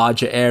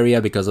larger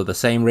area because of the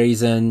same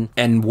reason.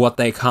 And what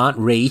they can't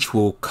reach,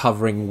 we're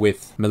covering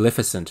with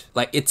Maleficent.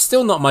 Like, it's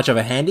still not much of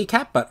a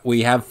handicap, but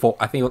we have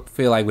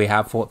feel like we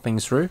have fought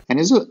things through. And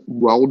is it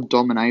world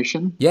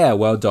domination? Yeah,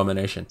 world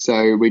domination.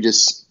 So we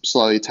just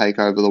slowly take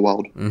over the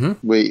world.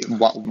 Mm-hmm.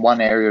 One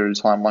area at a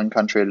time, one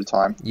country at a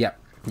time. Yep.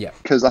 Yeah.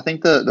 Because I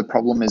think the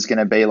problem is going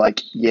to be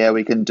like, yeah,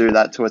 we can do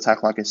that to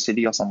attack like a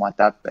city or something like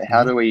that, but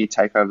how do we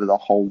take over the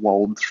whole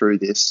world through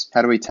this?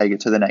 How do we take it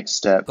to the next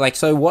step? Like,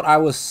 so what I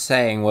was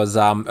saying was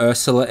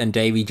Ursula and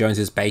Davy Jones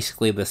is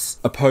basically this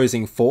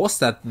opposing force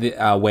that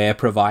we're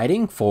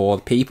providing for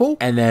people,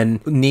 and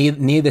then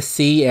near the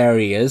sea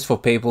areas for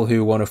people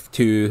who want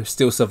to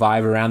still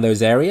survive around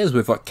those areas,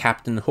 we've got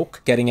Captain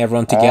Hook getting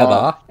everyone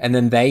together, and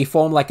then they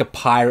form like a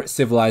pirate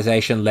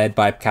civilization led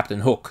by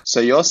Captain Hook. So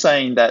you're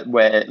saying that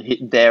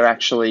they're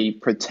actually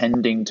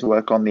pretending to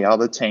work on the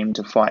other team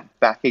to fight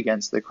back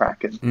against the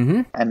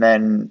Kraken, and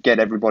then get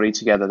everybody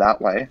together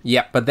that way.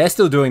 Yeah, but they're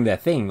still doing their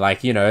thing.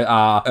 Like, you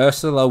know,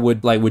 Ursula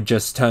would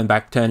just turn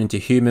into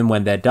human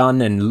when they're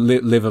done and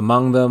live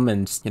among them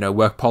and, you know,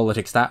 work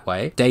politics that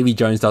way. Davy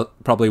Jones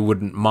probably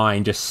wouldn't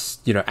mind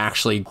just, you know,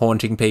 actually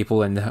haunting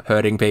people and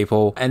hurting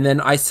people. And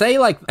then I say,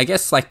 like, I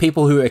guess, like,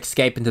 people who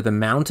escape into the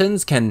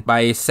mountains can,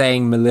 by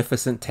saying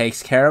Maleficent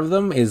takes care of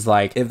them, is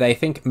like, if they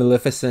think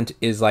Maleficent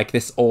is like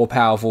this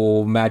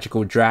all-powerful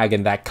magical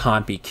dragon that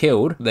can't be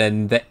killed,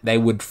 then they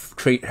would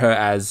treat her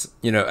as,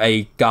 you know,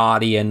 a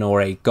guardian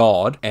or a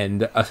god,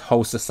 and a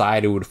whole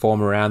society would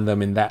form around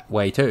them in that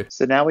way too.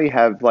 So now we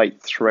have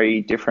like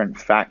 3 different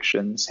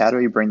factions. How do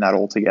we bring that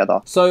all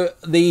together? So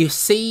the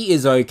sea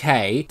is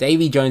okay.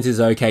 Davy Jones is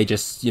okay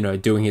just, you know,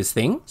 doing his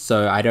thing.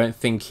 So I don't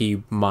think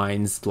he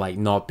minds like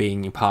not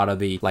being part of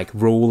the like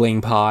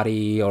ruling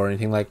party or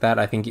anything like that.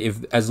 I think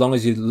as long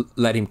as you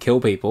let him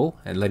kill people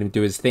and let him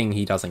do his thing,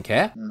 he doesn't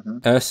care.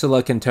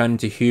 Ursula can turn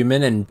into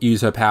human and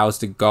use her powers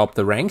to go up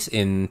the ranks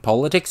in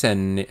politics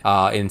and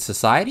in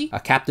society.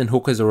 Captain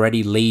Hook is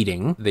already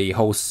leading the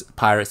whole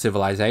pirate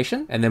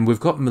civilization. And then we've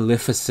got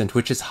Maleficent,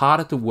 which is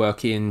harder to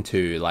work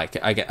into, like,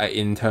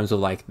 in terms of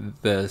like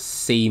the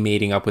sea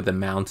meeting up with the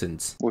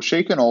mountains. Well,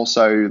 she can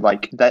also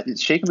like that.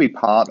 She can be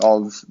part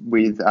of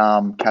with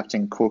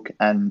Captain Cook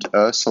and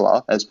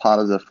Ursula as part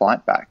of the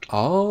fight back.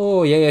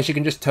 Oh, yeah, she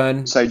can just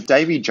turn. So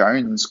Davy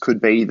Jones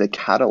could be the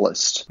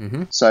catalyst.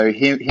 So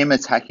him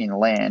attacking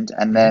land,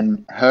 and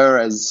then her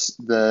as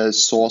the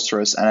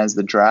sorceress and as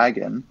the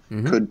dragon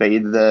could be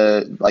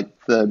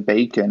the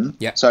beacon.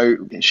 Yeah. So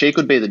she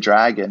could be the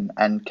dragon,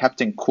 and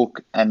Captain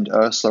Cook and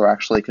Ursula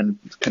actually can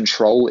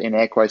control, in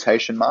air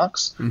quotation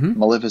marks,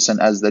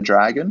 Maleficent as the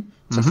dragon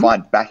to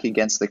fight back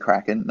against the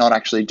Kraken, not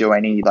actually do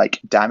any like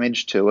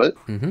damage to it,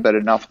 but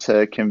enough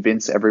to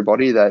convince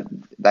everybody that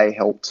they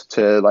helped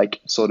to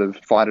like sort of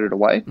fight it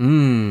away.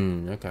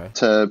 Okay.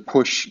 To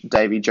push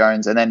Davy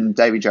Jones, and then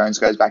Davy Jones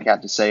goes back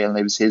out to sea and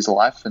lives his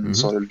life and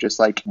sort of just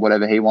like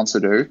whatever he wants to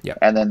do. Yep.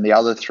 And then the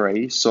other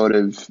 3 sort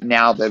of,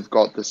 now they've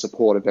got the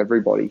support of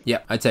everybody. Yeah,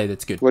 I'd say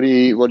that's good. What do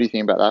you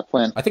think about that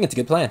plan? I think it's a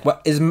good plan.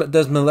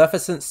 Does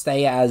Maleficent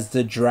stay as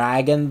the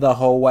dragon the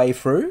whole way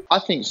through? I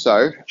think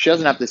so. She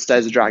doesn't have to stay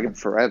as a dragon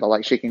forever.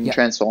 Like, she can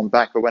transform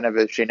back, but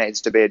whenever she needs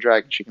to be a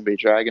dragon, she can be a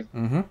dragon.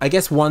 I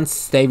guess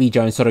once Davy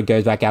Jones sort of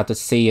goes back out to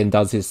sea and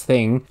does his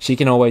thing, she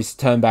can always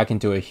turn back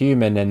into a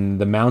human,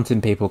 and the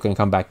mountain people can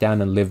come back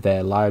down and live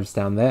their lives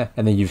down there.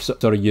 And then you've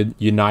sort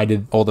of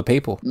united all the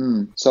people.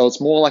 So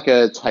it's more like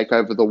a take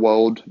over the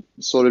world,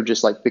 sort of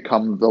just like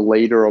become the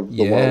leader of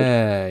the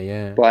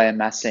world by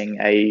amassing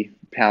a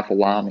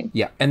powerful army.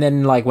 Yeah. And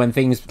then like when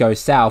things go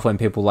south, when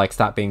people like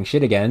start being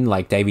shit again,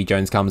 like Davy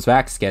Jones comes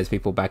back, scares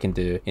people back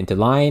into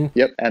line.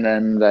 Yep. And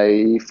then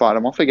they fight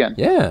them off again.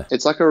 Yeah.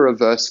 It's like a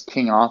reverse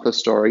King Arthur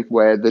story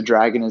where the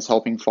dragon is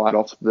helping fight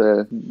off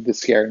the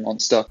scary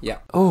monster. Yeah.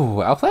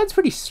 Oh, our plan's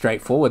pretty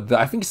straightforward.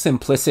 I think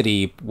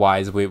simplicity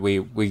wise,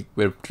 we're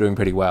doing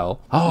pretty well.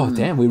 Oh,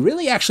 damn. We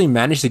really actually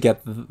managed to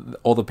get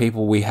all the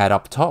people we had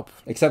up top,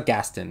 except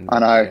Gaston. I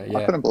know.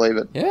 I couldn't believe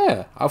it.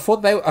 Yeah. I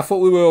thought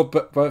we were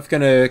both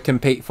going to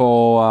compete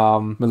for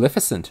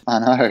Maleficent. I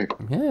know.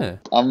 Yeah.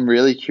 I'm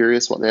really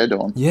curious what they're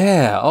doing.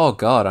 Yeah. Oh,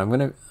 God.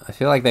 I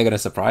feel like they're going to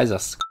surprise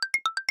us.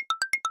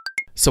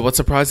 So what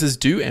surprises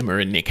do Emma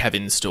and Nick have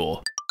in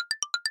store?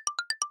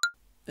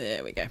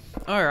 There we go.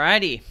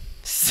 Alrighty.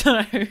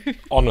 So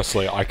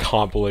Honestly, I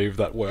can't believe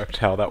that worked.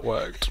 How that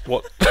worked?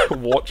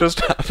 What just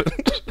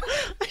happened?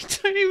 I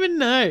don't even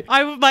know.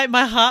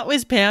 My heart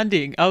was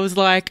pounding. I was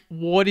like,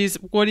 what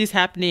is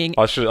happening?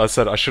 I should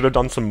have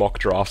done some mock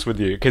drafts with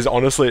you, because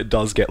honestly, it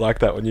does get like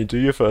that when you do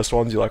your first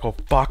ones. You're like, oh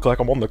fuck, like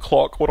I'm on the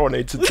clock. What do I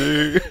need to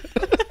do?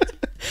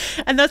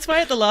 And that's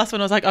why at the last one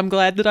I was like, I'm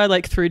glad that I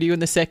like threw to you in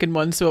the second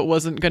one, so it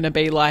wasn't going to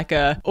be like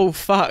oh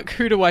fuck,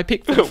 who do I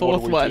pick for the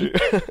fourth one?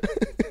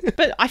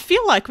 But I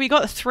feel like we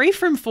got 3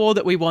 from 4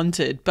 that we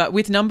wanted, but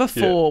with number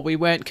 4 we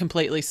weren't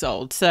completely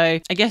sold. So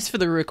I guess for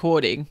the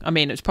recording, I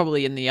mean it's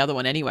probably in the other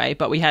one anyway,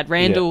 but we had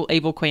Randall,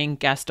 Evil Queen,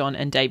 Gaston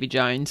and Davy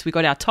Jones. We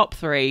got our top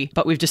 3,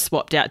 but we've just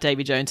swapped out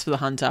Davy Jones for the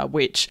Hunter,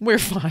 which we're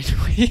fine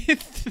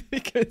with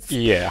because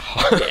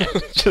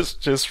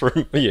just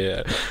from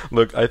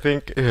look, I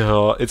think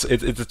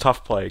it's a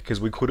tough play,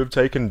 because we could have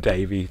taken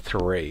Davy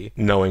 3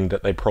 knowing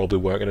that they probably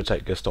weren't going to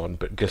take Gaston,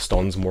 but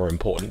Gaston's more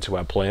important to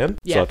our plan.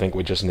 So I think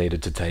we just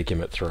needed to take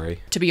him at 3.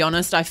 To be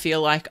honest, I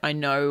feel like I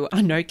know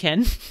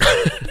Ken,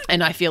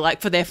 and I feel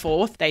like for their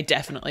 4th, they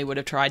definitely would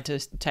have tried to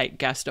take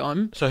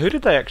Gaston. So who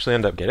did they actually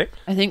end up getting?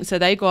 I think so.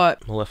 They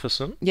got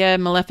Maleficent?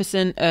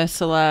 Maleficent,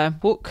 Ursula,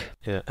 Hook,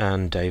 Yeah,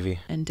 and Davy.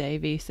 and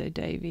Davy. So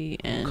Davy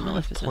and What kind of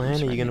Maleficent. plan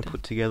That's are you right. going to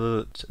put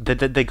together?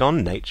 They're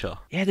gone nature.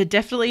 Yeah, they're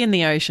definitely in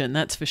the ocean.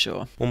 That's for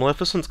sure. Well,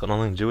 Maleficent's got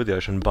nothing to do with the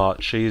ocean,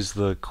 but she's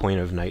the queen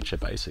of nature,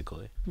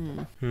 basically.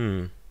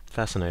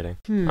 Fascinating.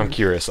 I'm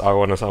curious. I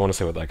want to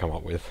see what they come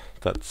up with.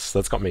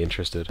 That's got me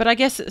interested. But I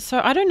guess,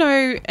 so I don't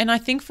know, and I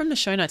think from the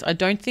show notes, I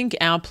don't think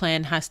our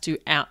plan has to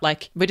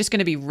we're just going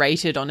to be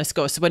rated on a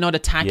score, so we're not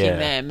attacking Yeah.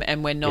 them,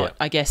 and we're not,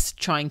 I guess,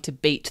 trying to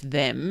beat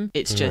them.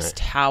 It's just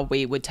how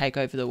we would take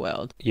over the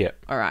world. Yeah.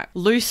 All right.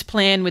 Loose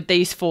plan with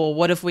these 4.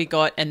 What have we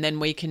got? And then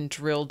we can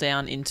drill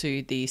down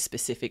into the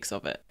specifics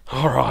of it.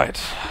 All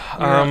right.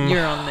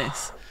 You're on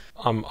this.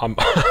 I'm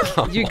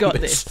You on got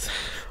this.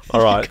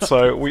 All right,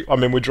 so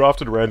we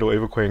drafted Randall,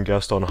 Eva Queen,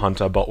 Gaston,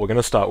 Hunter, but we're going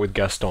to start with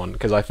Gaston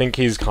because I think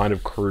he's kind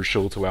of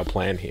crucial to our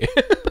plan here.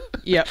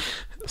 Yep.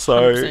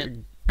 So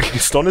 100%.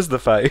 Gaston is the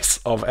face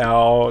of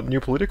our new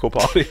political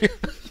party.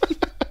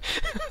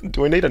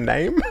 Do we need a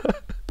name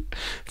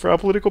for our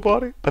political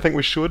party? I think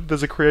we should.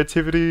 There's a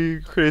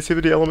creativity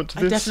element to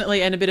this.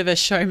 Definitely, and a bit of a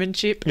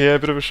showmanship. Yeah, a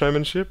bit of a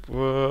showmanship.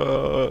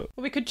 Well,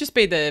 we could just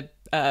be the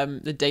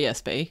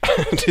DSP.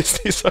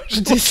 Disney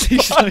Socialist Disney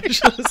Party.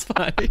 Socialist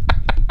Party.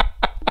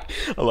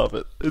 I love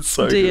it. It's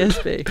so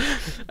DSP. good.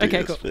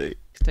 Okay, cool. DSP.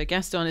 So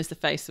Gaston is the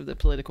face of the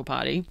political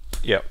party.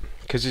 Yep,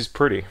 because he's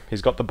pretty.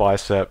 He's got the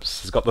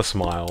biceps. He's got the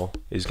smile.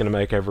 He's going to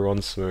make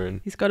everyone swoon.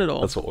 He's got it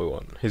all. That's what we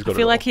want. He's got I it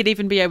feel all. like he'd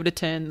even be able to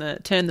turn the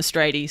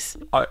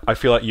straighties. I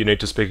feel like you need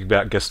to speak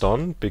about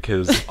Gaston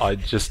because I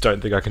just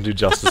don't think I can do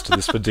justice to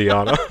this for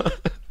Diana.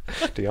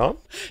 Diana?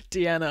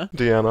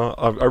 Deanna.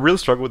 I really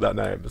struggle with that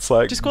name. It's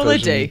like Just call her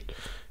D.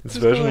 It's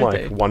Just call version her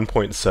like D.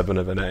 1.7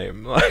 of a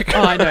name. Like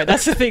Oh, I know.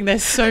 That's the thing.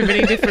 There's so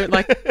many different,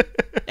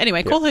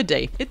 Anyway, call her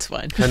D. It's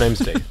fine. her name's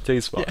D.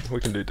 D's fine. We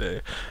can do D.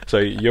 So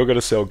you're going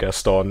to sell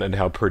Gaston and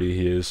how pretty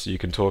he is. You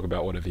can talk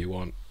about whatever you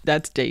want.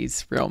 That's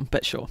D's realm,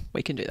 but sure,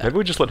 we can do that. Maybe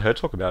we just let her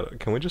talk about it.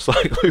 Can we just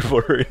leave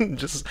her in?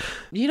 Just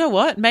You know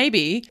what?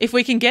 Maybe if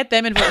we can get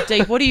them involved,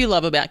 D, what do you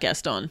love about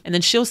Gaston? And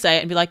then she'll say it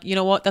and be like, you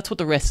know what? That's what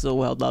the rest of the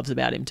world loves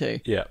about him too.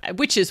 Yeah.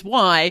 Which is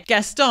why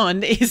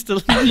Gaston is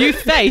the new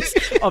face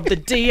of the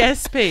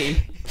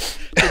DSP,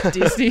 the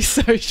Disney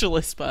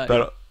Socialist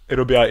Party.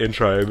 It'll be our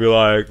intro. It'll be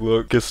like,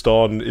 look,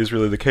 Gaston is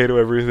really the key to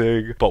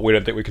everything, but we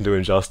don't think we can do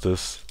him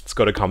justice. It's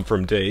got to come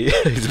from D.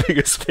 His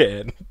biggest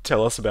fan.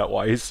 Tell us about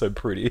why he's so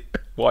pretty,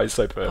 why he's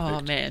so perfect.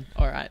 Oh man!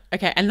 All right,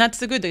 okay, and that's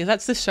the good thing.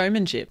 That's the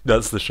showmanship.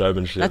 That's the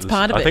showmanship. That's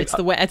part of I it. think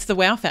It's the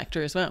wow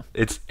factor as well.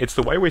 it's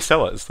the way we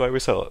sell it. It's the way we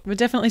sell it. We're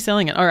definitely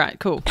selling it. All right,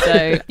 cool.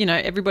 So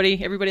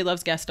everybody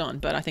loves Gaston,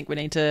 but I think we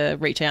need to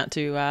reach out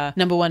to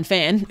number one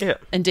fan. Yeah.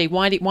 And D,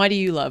 why do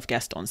you love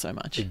Gaston so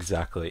much?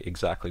 Exactly.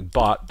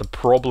 But the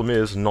problem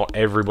is not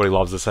everybody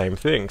loves the same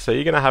thing. So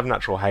you're going to have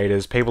natural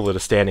haters, people that are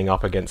standing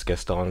up against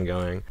Gaston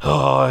going,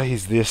 oh,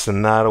 he's this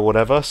and that or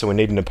whatever. So we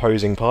need an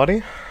opposing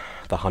party.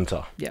 The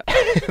Hunter. Yeah.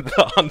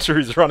 The Hunter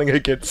is running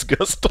against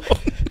Gaston.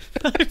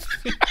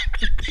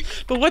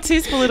 But what's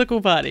his political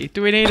party?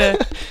 Do we need a...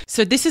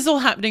 So this is all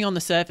happening on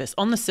the surface.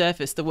 On the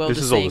surface, the world This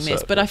is is all seeing the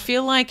this. But I surface.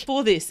 feel like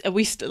for this, are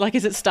we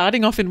is it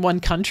starting off in one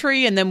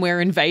country and then we're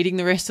invading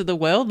the rest of the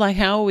world? Like,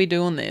 how are we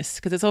doing this?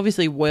 Because it's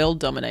obviously world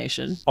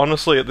domination.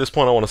 Honestly, at this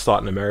point, I want to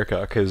start in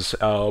America because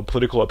our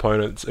political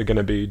opponents are going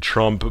to be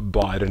Trump,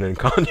 Biden, and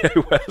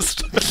Kanye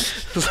West.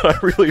 So I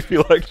really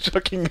feel like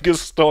chucking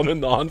Gaston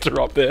and the Hunter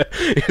up there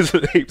is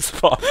heaps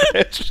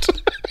far-fetched.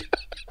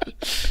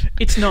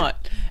 It's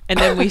not. And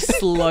then we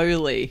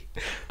slowly...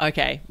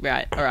 Okay,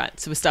 right. All right.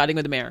 So we're starting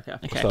with America.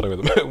 Okay. Starting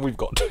with them, we've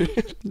got to.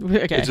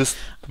 Okay. It's just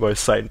the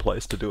most sane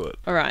place to do it.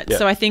 All right. Yeah.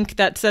 So I think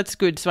that's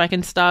good. So I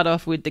can start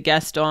off with the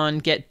Gaston,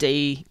 get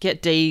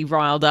D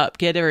riled up,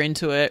 get her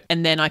into it,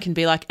 and then I can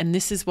be like, and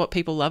this is what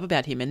people love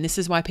about him, and this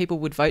is why people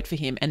would vote for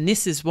him, and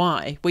this is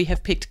why we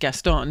have picked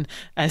Gaston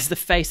as the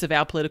face of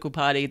our political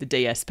party, the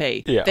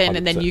DSP. Yeah,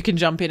 And then 100%. you can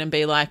jump in and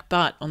be like,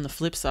 but on the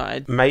flip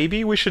side,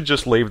 Maybe we should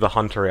just leave the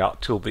Hunter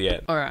out till the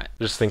end. all right.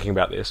 Just thinking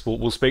about this.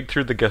 We'll speak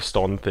through the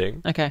Gaston thing.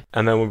 Okay.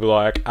 And then we'll be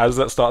like, as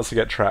that starts to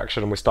get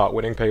traction and we start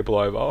winning people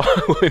over,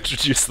 we'll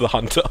introduce the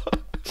Hunter.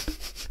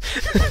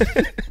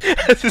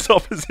 As his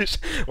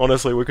opposition.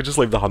 Honestly, we could just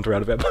leave the Hunter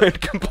out of our plan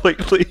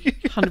completely.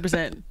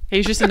 100%.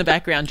 He's just in the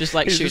background, just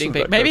like He's just shooting in the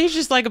people. Maybe background. he's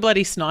just like a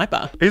bloody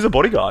sniper. He's a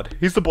bodyguard.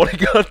 He's the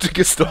bodyguard to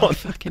Gaston.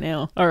 Fucking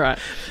hell. All right.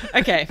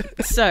 Okay.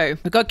 So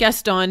we've got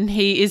Gaston.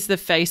 He is the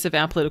face of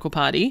our political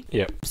party.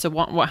 Yep. So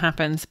what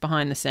happens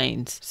behind the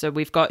scenes? So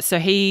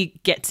he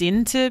gets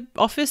into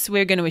office.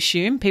 We're going to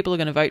assume people are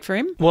going to vote for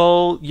him.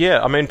 Well,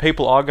 yeah, I mean,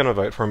 people are going to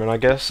vote for him, and I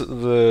guess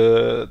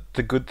the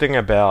good thing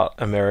about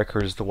America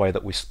is the way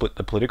that we split split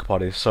the political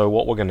parties. So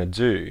what we're going to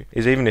do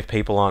is, even if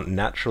people aren't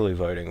naturally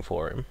voting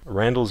for him,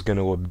 Randall's going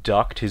to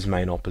abduct his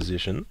main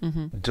opposition,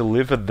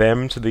 deliver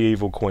them to the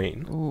evil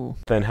queen,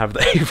 then have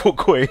the evil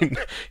queen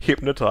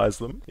hypnotize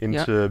them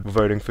into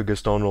voting for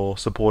Gaston or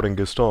supporting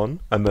Gaston,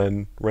 and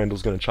then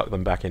Randall's going to chuck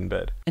them back in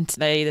bed. And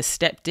they either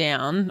step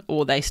down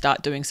or they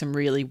start doing some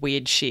really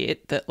weird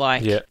shit that,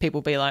 like,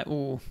 people be like,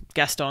 oh,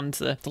 Gaston's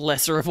the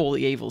lesser of all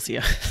the evils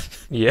here.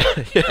 Yeah,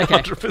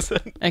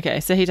 100%. Okay,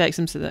 so he takes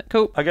them to the...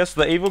 Cool. I guess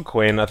the evil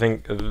queen, I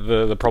think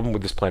the problem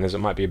with this plan is it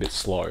might be a bit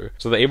slow.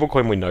 So the evil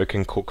queen we know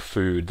can cook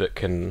food that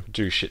can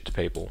do shit to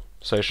people.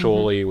 So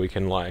surely we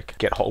can, like,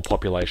 get whole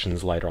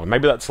populations later on.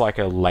 Maybe that's like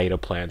a later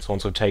plan. So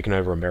once we've taken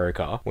over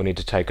America, we need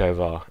to take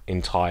over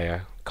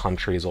entire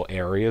countries or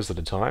areas at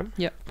a time.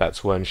 Yep.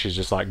 That's when she's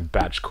just like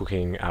batch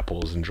cooking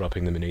apples and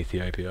dropping them in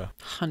Ethiopia.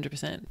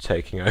 100%.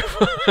 Taking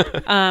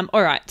over.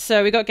 All right.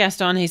 So we got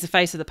Gaston. He's the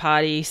face of the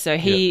party. So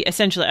he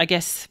essentially, I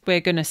guess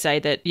we're going to say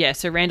that,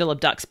 so Randall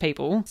abducts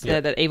people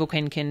so that Evil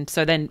Queen can...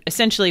 So then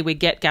essentially we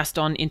get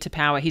Gaston into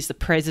power. He's the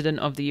president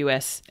of the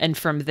US. And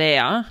from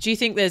there, do you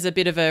think there's a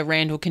bit of a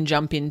Randall can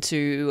jump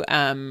into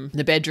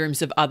the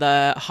bedrooms of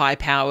other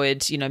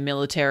high-powered,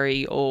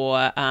 military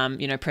or,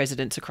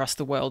 presidents across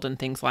the world and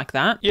things like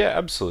that? Yeah,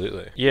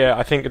 absolutely. Yeah,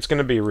 I think it's going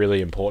to be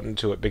really important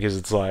to it because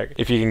it's like,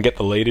 if you can get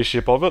the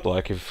leadership of it,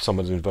 like if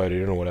someone's been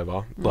voted in or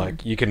whatever,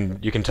 like you can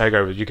take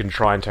over, you can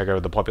try and take over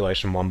the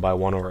population one by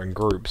one or in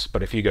groups,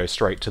 but if you go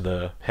straight to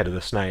the head of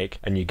the snake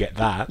and you get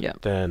that,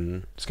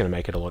 then it's going to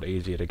make it a lot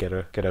easier to get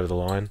over the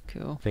line.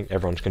 Cool. I think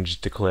everyone can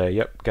just declare,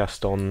 yep,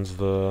 Gaston's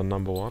the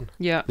number one.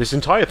 Yeah. This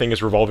entire thing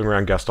is revolving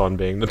around Gaston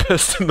being the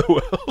best in the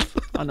world.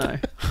 I know.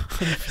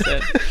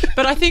 100%.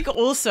 But I think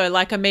also,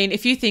 like, I mean,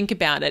 if you think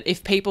about it,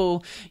 if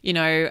people,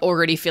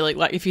 already feeling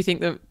like, if you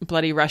think the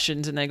bloody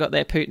Russians and they got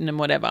their Putin and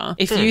whatever,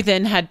 if you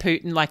then had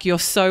Putin, like, you're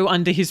so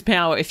under his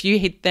power, if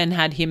you then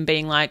had him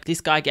being like, this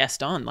guy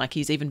Gaston, like,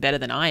 he's even better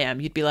than I am,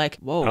 you'd be like,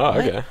 whoa. Oh,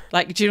 okay.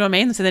 Like, do you know what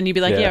I mean? So then you'd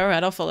be like, all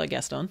right, I'll follow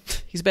Gaston.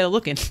 He's better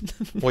looking.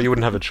 Well, you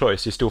wouldn't have a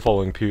choice. You're still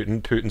following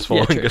Putin. Putin's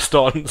following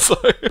Gaston, so...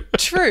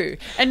 True.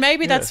 And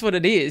maybe that's what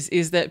it is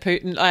that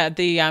Putin,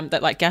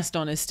 that like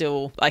Gaston is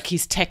still, like,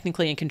 he's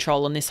technically in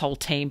control and this whole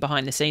team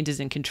behind the scenes is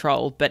in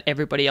control, but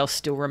everybody else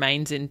still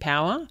remains in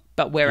power.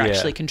 But we're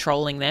actually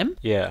controlling them.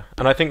 Yeah.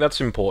 And I think that's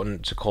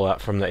important to call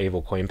out from the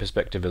Evil Queen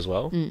perspective as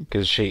well,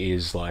 because she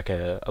is like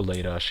a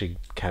leader. She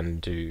can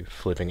do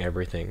flipping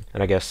everything.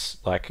 And I guess,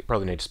 like,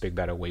 probably need to speak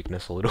about her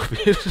weakness a little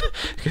bit,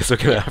 because we're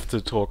going to have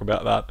to talk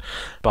about that.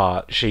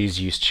 But she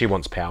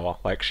wants power.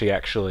 Like, she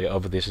actually,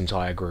 of this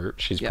entire group,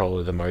 she's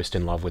probably the most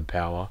in love with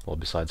power, well,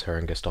 besides her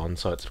and Gaston.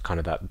 So it's kind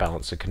of that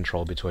balance of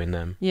control between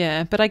them.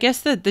 Yeah. But I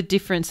guess the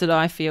difference that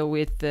I feel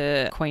with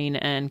the Queen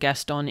and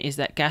Gaston is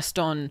that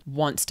Gaston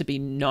wants to be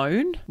known.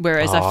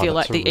 Whereas I feel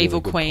like the really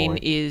evil queen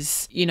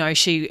is,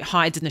 she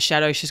hides in the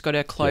shadows, she's got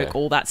her cloak,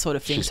 all that sort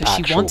of thing. So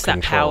she wants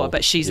that power,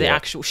 but she's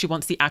she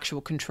wants the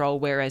actual control,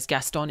 whereas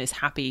Gaston is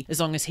happy as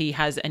long as he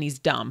has, and he's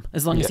dumb,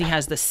 as long as he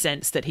has the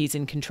sense that he's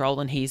in control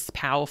and he's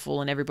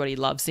powerful and everybody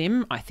loves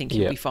him, I think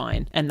he'll be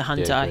fine. And the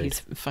hunter,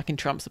 he's a fucking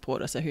Trump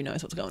supporter, so who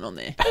knows what's going on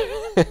there.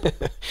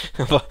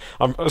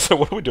 So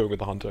what are we doing with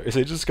the hunter? Is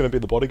he just going to be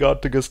the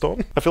bodyguard to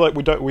Gaston? I feel like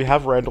we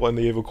have Randall and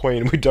the evil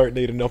queen, we don't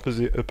need an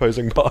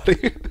opposing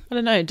party. I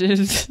don't know.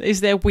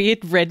 Is there weird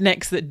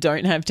rednecks that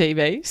don't have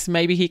TVs?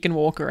 Maybe he can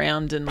walk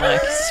around and,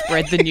 like,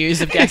 spread the news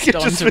of Gaston to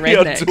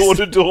rednecks.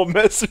 Door-to-door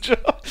messenger.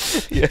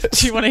 Yes.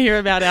 Do you want to hear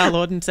about our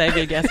Lord and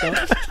Saviour Gaston?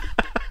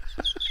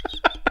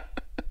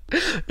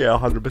 Yeah,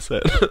 100%.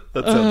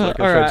 That sounds like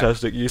a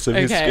fantastic use of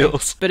his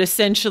skills. But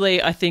essentially,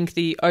 I think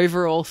the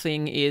overall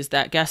thing is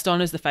that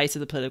Gaston is the face of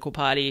the political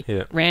party.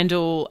 Yeah.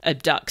 Randall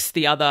abducts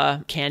the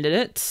other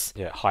candidates.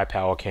 Yeah, high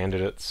power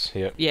candidates.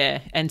 Yeah. Yeah,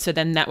 and so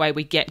then that way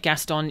we get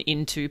Gaston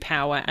into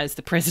power as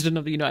the president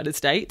of the United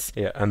States.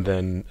 Yeah, and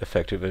then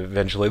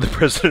eventually the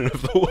president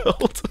of the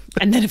world.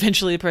 And then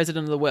eventually the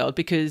president of the world,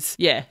 because,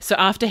 so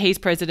after he's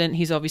president,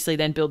 he's obviously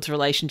then builds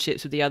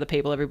relationships with the other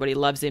people. Everybody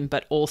loves him,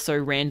 but also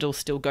Randall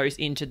still goes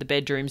into the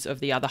bedrooms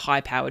of the other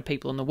high-powered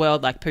people in the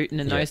world, like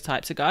Putin and those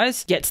types of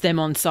guys, gets them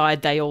on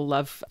side. They all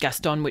love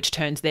Gaston, which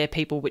turns their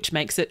people, which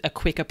makes it a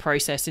quicker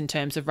process in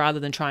terms of, rather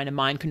than trying to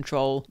mind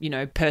control,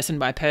 person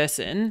by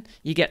person,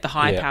 you get the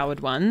high-powered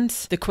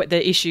ones.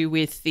 The issue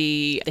with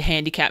the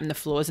handicap and the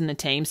flaws in the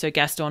team. So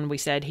Gaston, we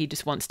said he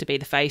just wants to be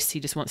the face. He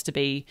just wants to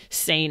be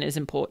seen as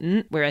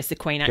important, whereas the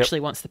Queen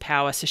actually wants the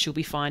power, so she'll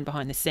be fine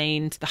behind the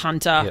scenes. The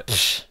hunter,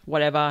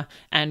 whatever.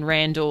 And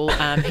Randall,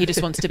 he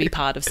just wants to be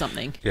part of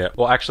something. Yeah.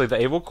 Well, actually,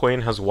 the evil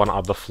Queen has one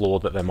other flaw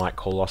that they might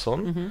call us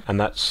on, and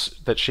that's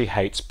that she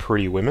hates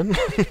pretty women.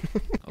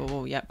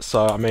 Oh, yep.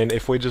 So, I mean,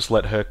 if we just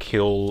let her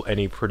kill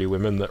any pretty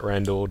women that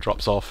Randall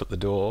drops off at the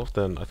door,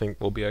 then I think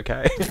we'll be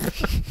okay.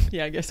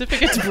 Yeah, I guess if it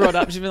gets brought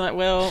up, she'll be like,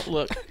 well,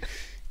 look,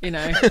 you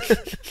know,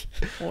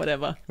 or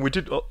whatever. We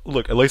did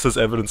look. At least there's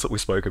evidence that we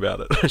spoke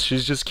about it.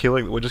 She's just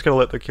killing. We're just gonna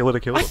let the killer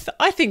kill them.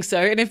 I think so.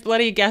 And if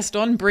bloody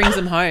Gaston brings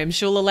them home,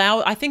 she'll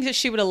allow. I think that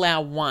she would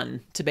allow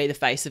one to be the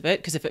face of it,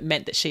 because if it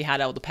meant that she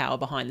had all the power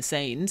behind the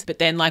scenes, but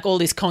then like all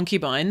these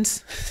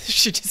concubines,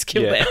 she just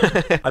kill them.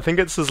 I think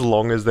it's as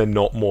long as they're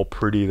not more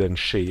pretty than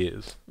she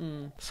is.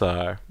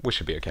 So we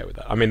should be okay with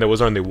that. I mean, there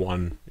was only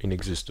one in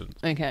existence.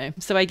 Okay,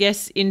 so I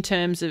guess in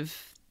terms of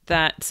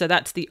that, so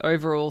that's the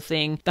overall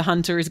thing. The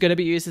hunter is going to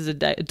be used as a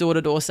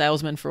door-to-door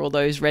salesman for all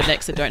those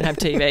rednecks that don't have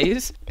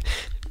TVs.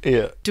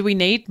 Yeah. Do we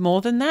need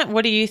more than that?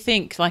 What do you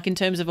think, like in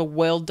terms of a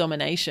world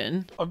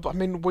domination? I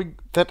mean,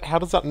 how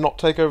does that not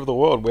take over the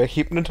world? We're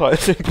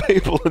hypnotizing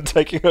people and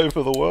taking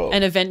over the world.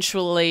 And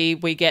eventually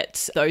we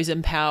get those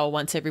in power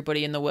once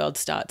everybody in the world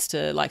starts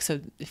to, like,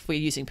 so if we're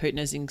using Putin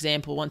as an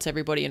example, once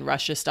everybody in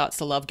Russia starts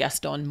to love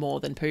Gaston more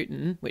than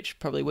Putin, which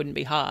probably wouldn't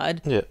be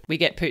hard, we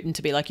get Putin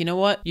to be like, you know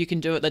what, you can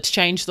do it. Let's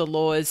change the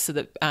laws so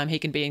that he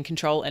can be in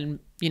control, and,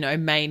 you know,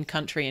 main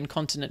country and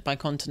continent by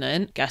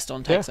continent,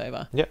 Gaston takes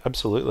over. Yeah,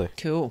 absolutely.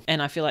 Cool.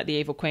 And I feel like the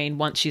evil queen,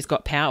 once she's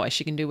got power,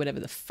 she can do whatever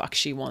the fuck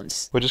she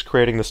wants. We're just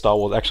creating the Star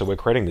Wars. Actually, we're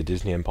creating the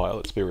Disney Empire.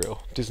 Let's be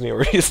real. Disney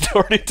is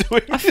already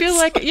doing I feel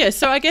like, yeah,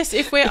 so I guess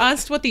if we're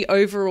asked what the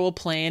overall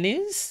plan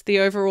is, the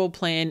overall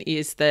plan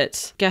is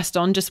that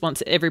Gaston just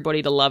wants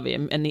everybody to love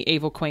him, and the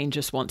evil queen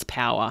just wants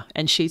power,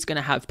 and she's going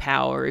to have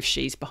power if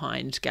she's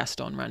behind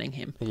Gaston running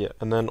him. Yeah,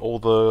 and then all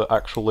the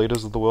actual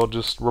leaders of the world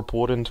just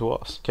report into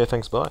us. Okay,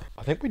 thanks, bye.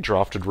 I think we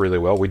drafted really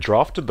well. We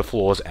drafted the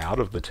flaws out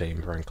of the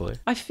team, frankly.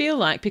 I feel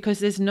like because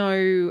there's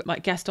no,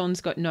 like,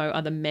 Gaston's got no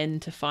other men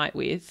to fight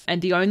with,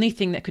 and the only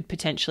thing that could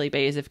potentially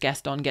be is if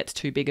Gaston gets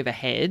too big of a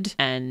head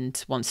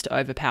and wants to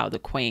overpower the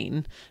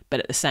queen, but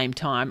at the same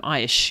time, I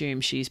assume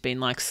she's been,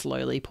 like,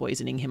 slowly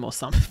poisoning him or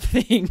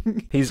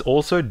something. He's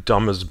also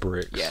dumb as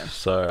bricks,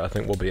 so I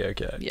think we'll be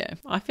okay. Yeah,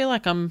 I feel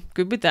like I'm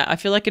good with that. I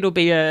feel like it'll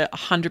be a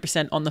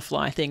 100% on the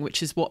fly thing,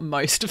 which is what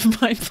most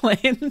of my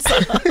plans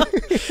are.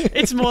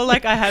 It's more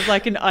like I have,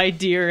 like, an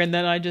idea and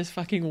then I just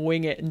fucking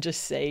wing it and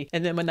just see.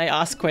 And then when they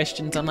ask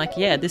questions, I'm like,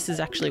 yeah, this is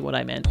actually what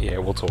I meant. Yeah,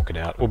 we'll talk it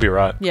out. We'll be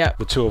right. Yeah.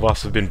 The two of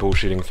us have been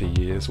bullshitting for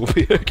years. We'll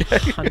be okay.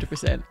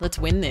 100%. Let's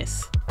win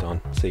this.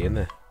 Done. See you in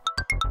there.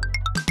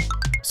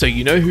 So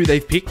you know who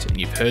they've picked and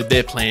you've heard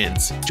their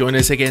plans. Join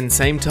us again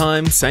same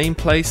time, same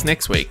place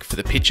next week for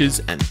the pitches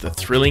and the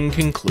thrilling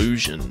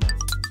conclusion.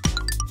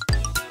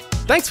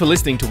 Thanks for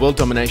listening to World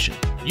Domination.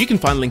 You can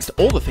find links to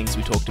all the things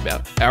we talked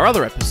about, our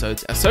other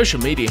episodes, our social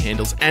media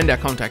handles, and our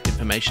contact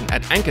information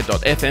at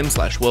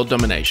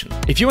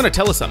anchor.fm/worlddomination. If you want to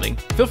tell us something,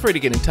 feel free to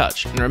get in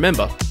touch. And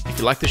remember, if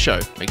you like the show,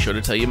 make sure to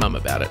tell your mum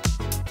about it.